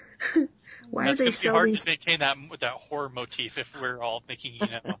 Why That's do they going to be sell hard these to maintain that horror motif if we're all making,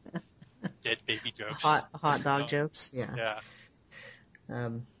 dead baby jokes. hot dog jokes? Yeah. Yeah.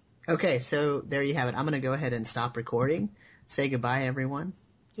 Okay, so there you have it. I'm going to go ahead and stop recording. Say goodbye, everyone.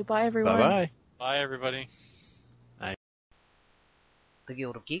 Goodbye, everyone. Bye-bye. Bye, everybody. The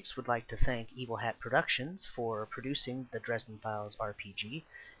Guild of Geeks would like to thank Evil Hat Productions for producing the Dresden Files RPG,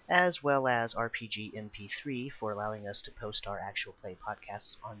 as well as RPG MP3 for allowing us to post our actual play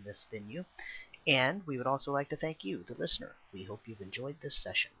podcasts on this venue. And we would also like to thank you, the listener. We hope you've enjoyed this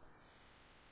session.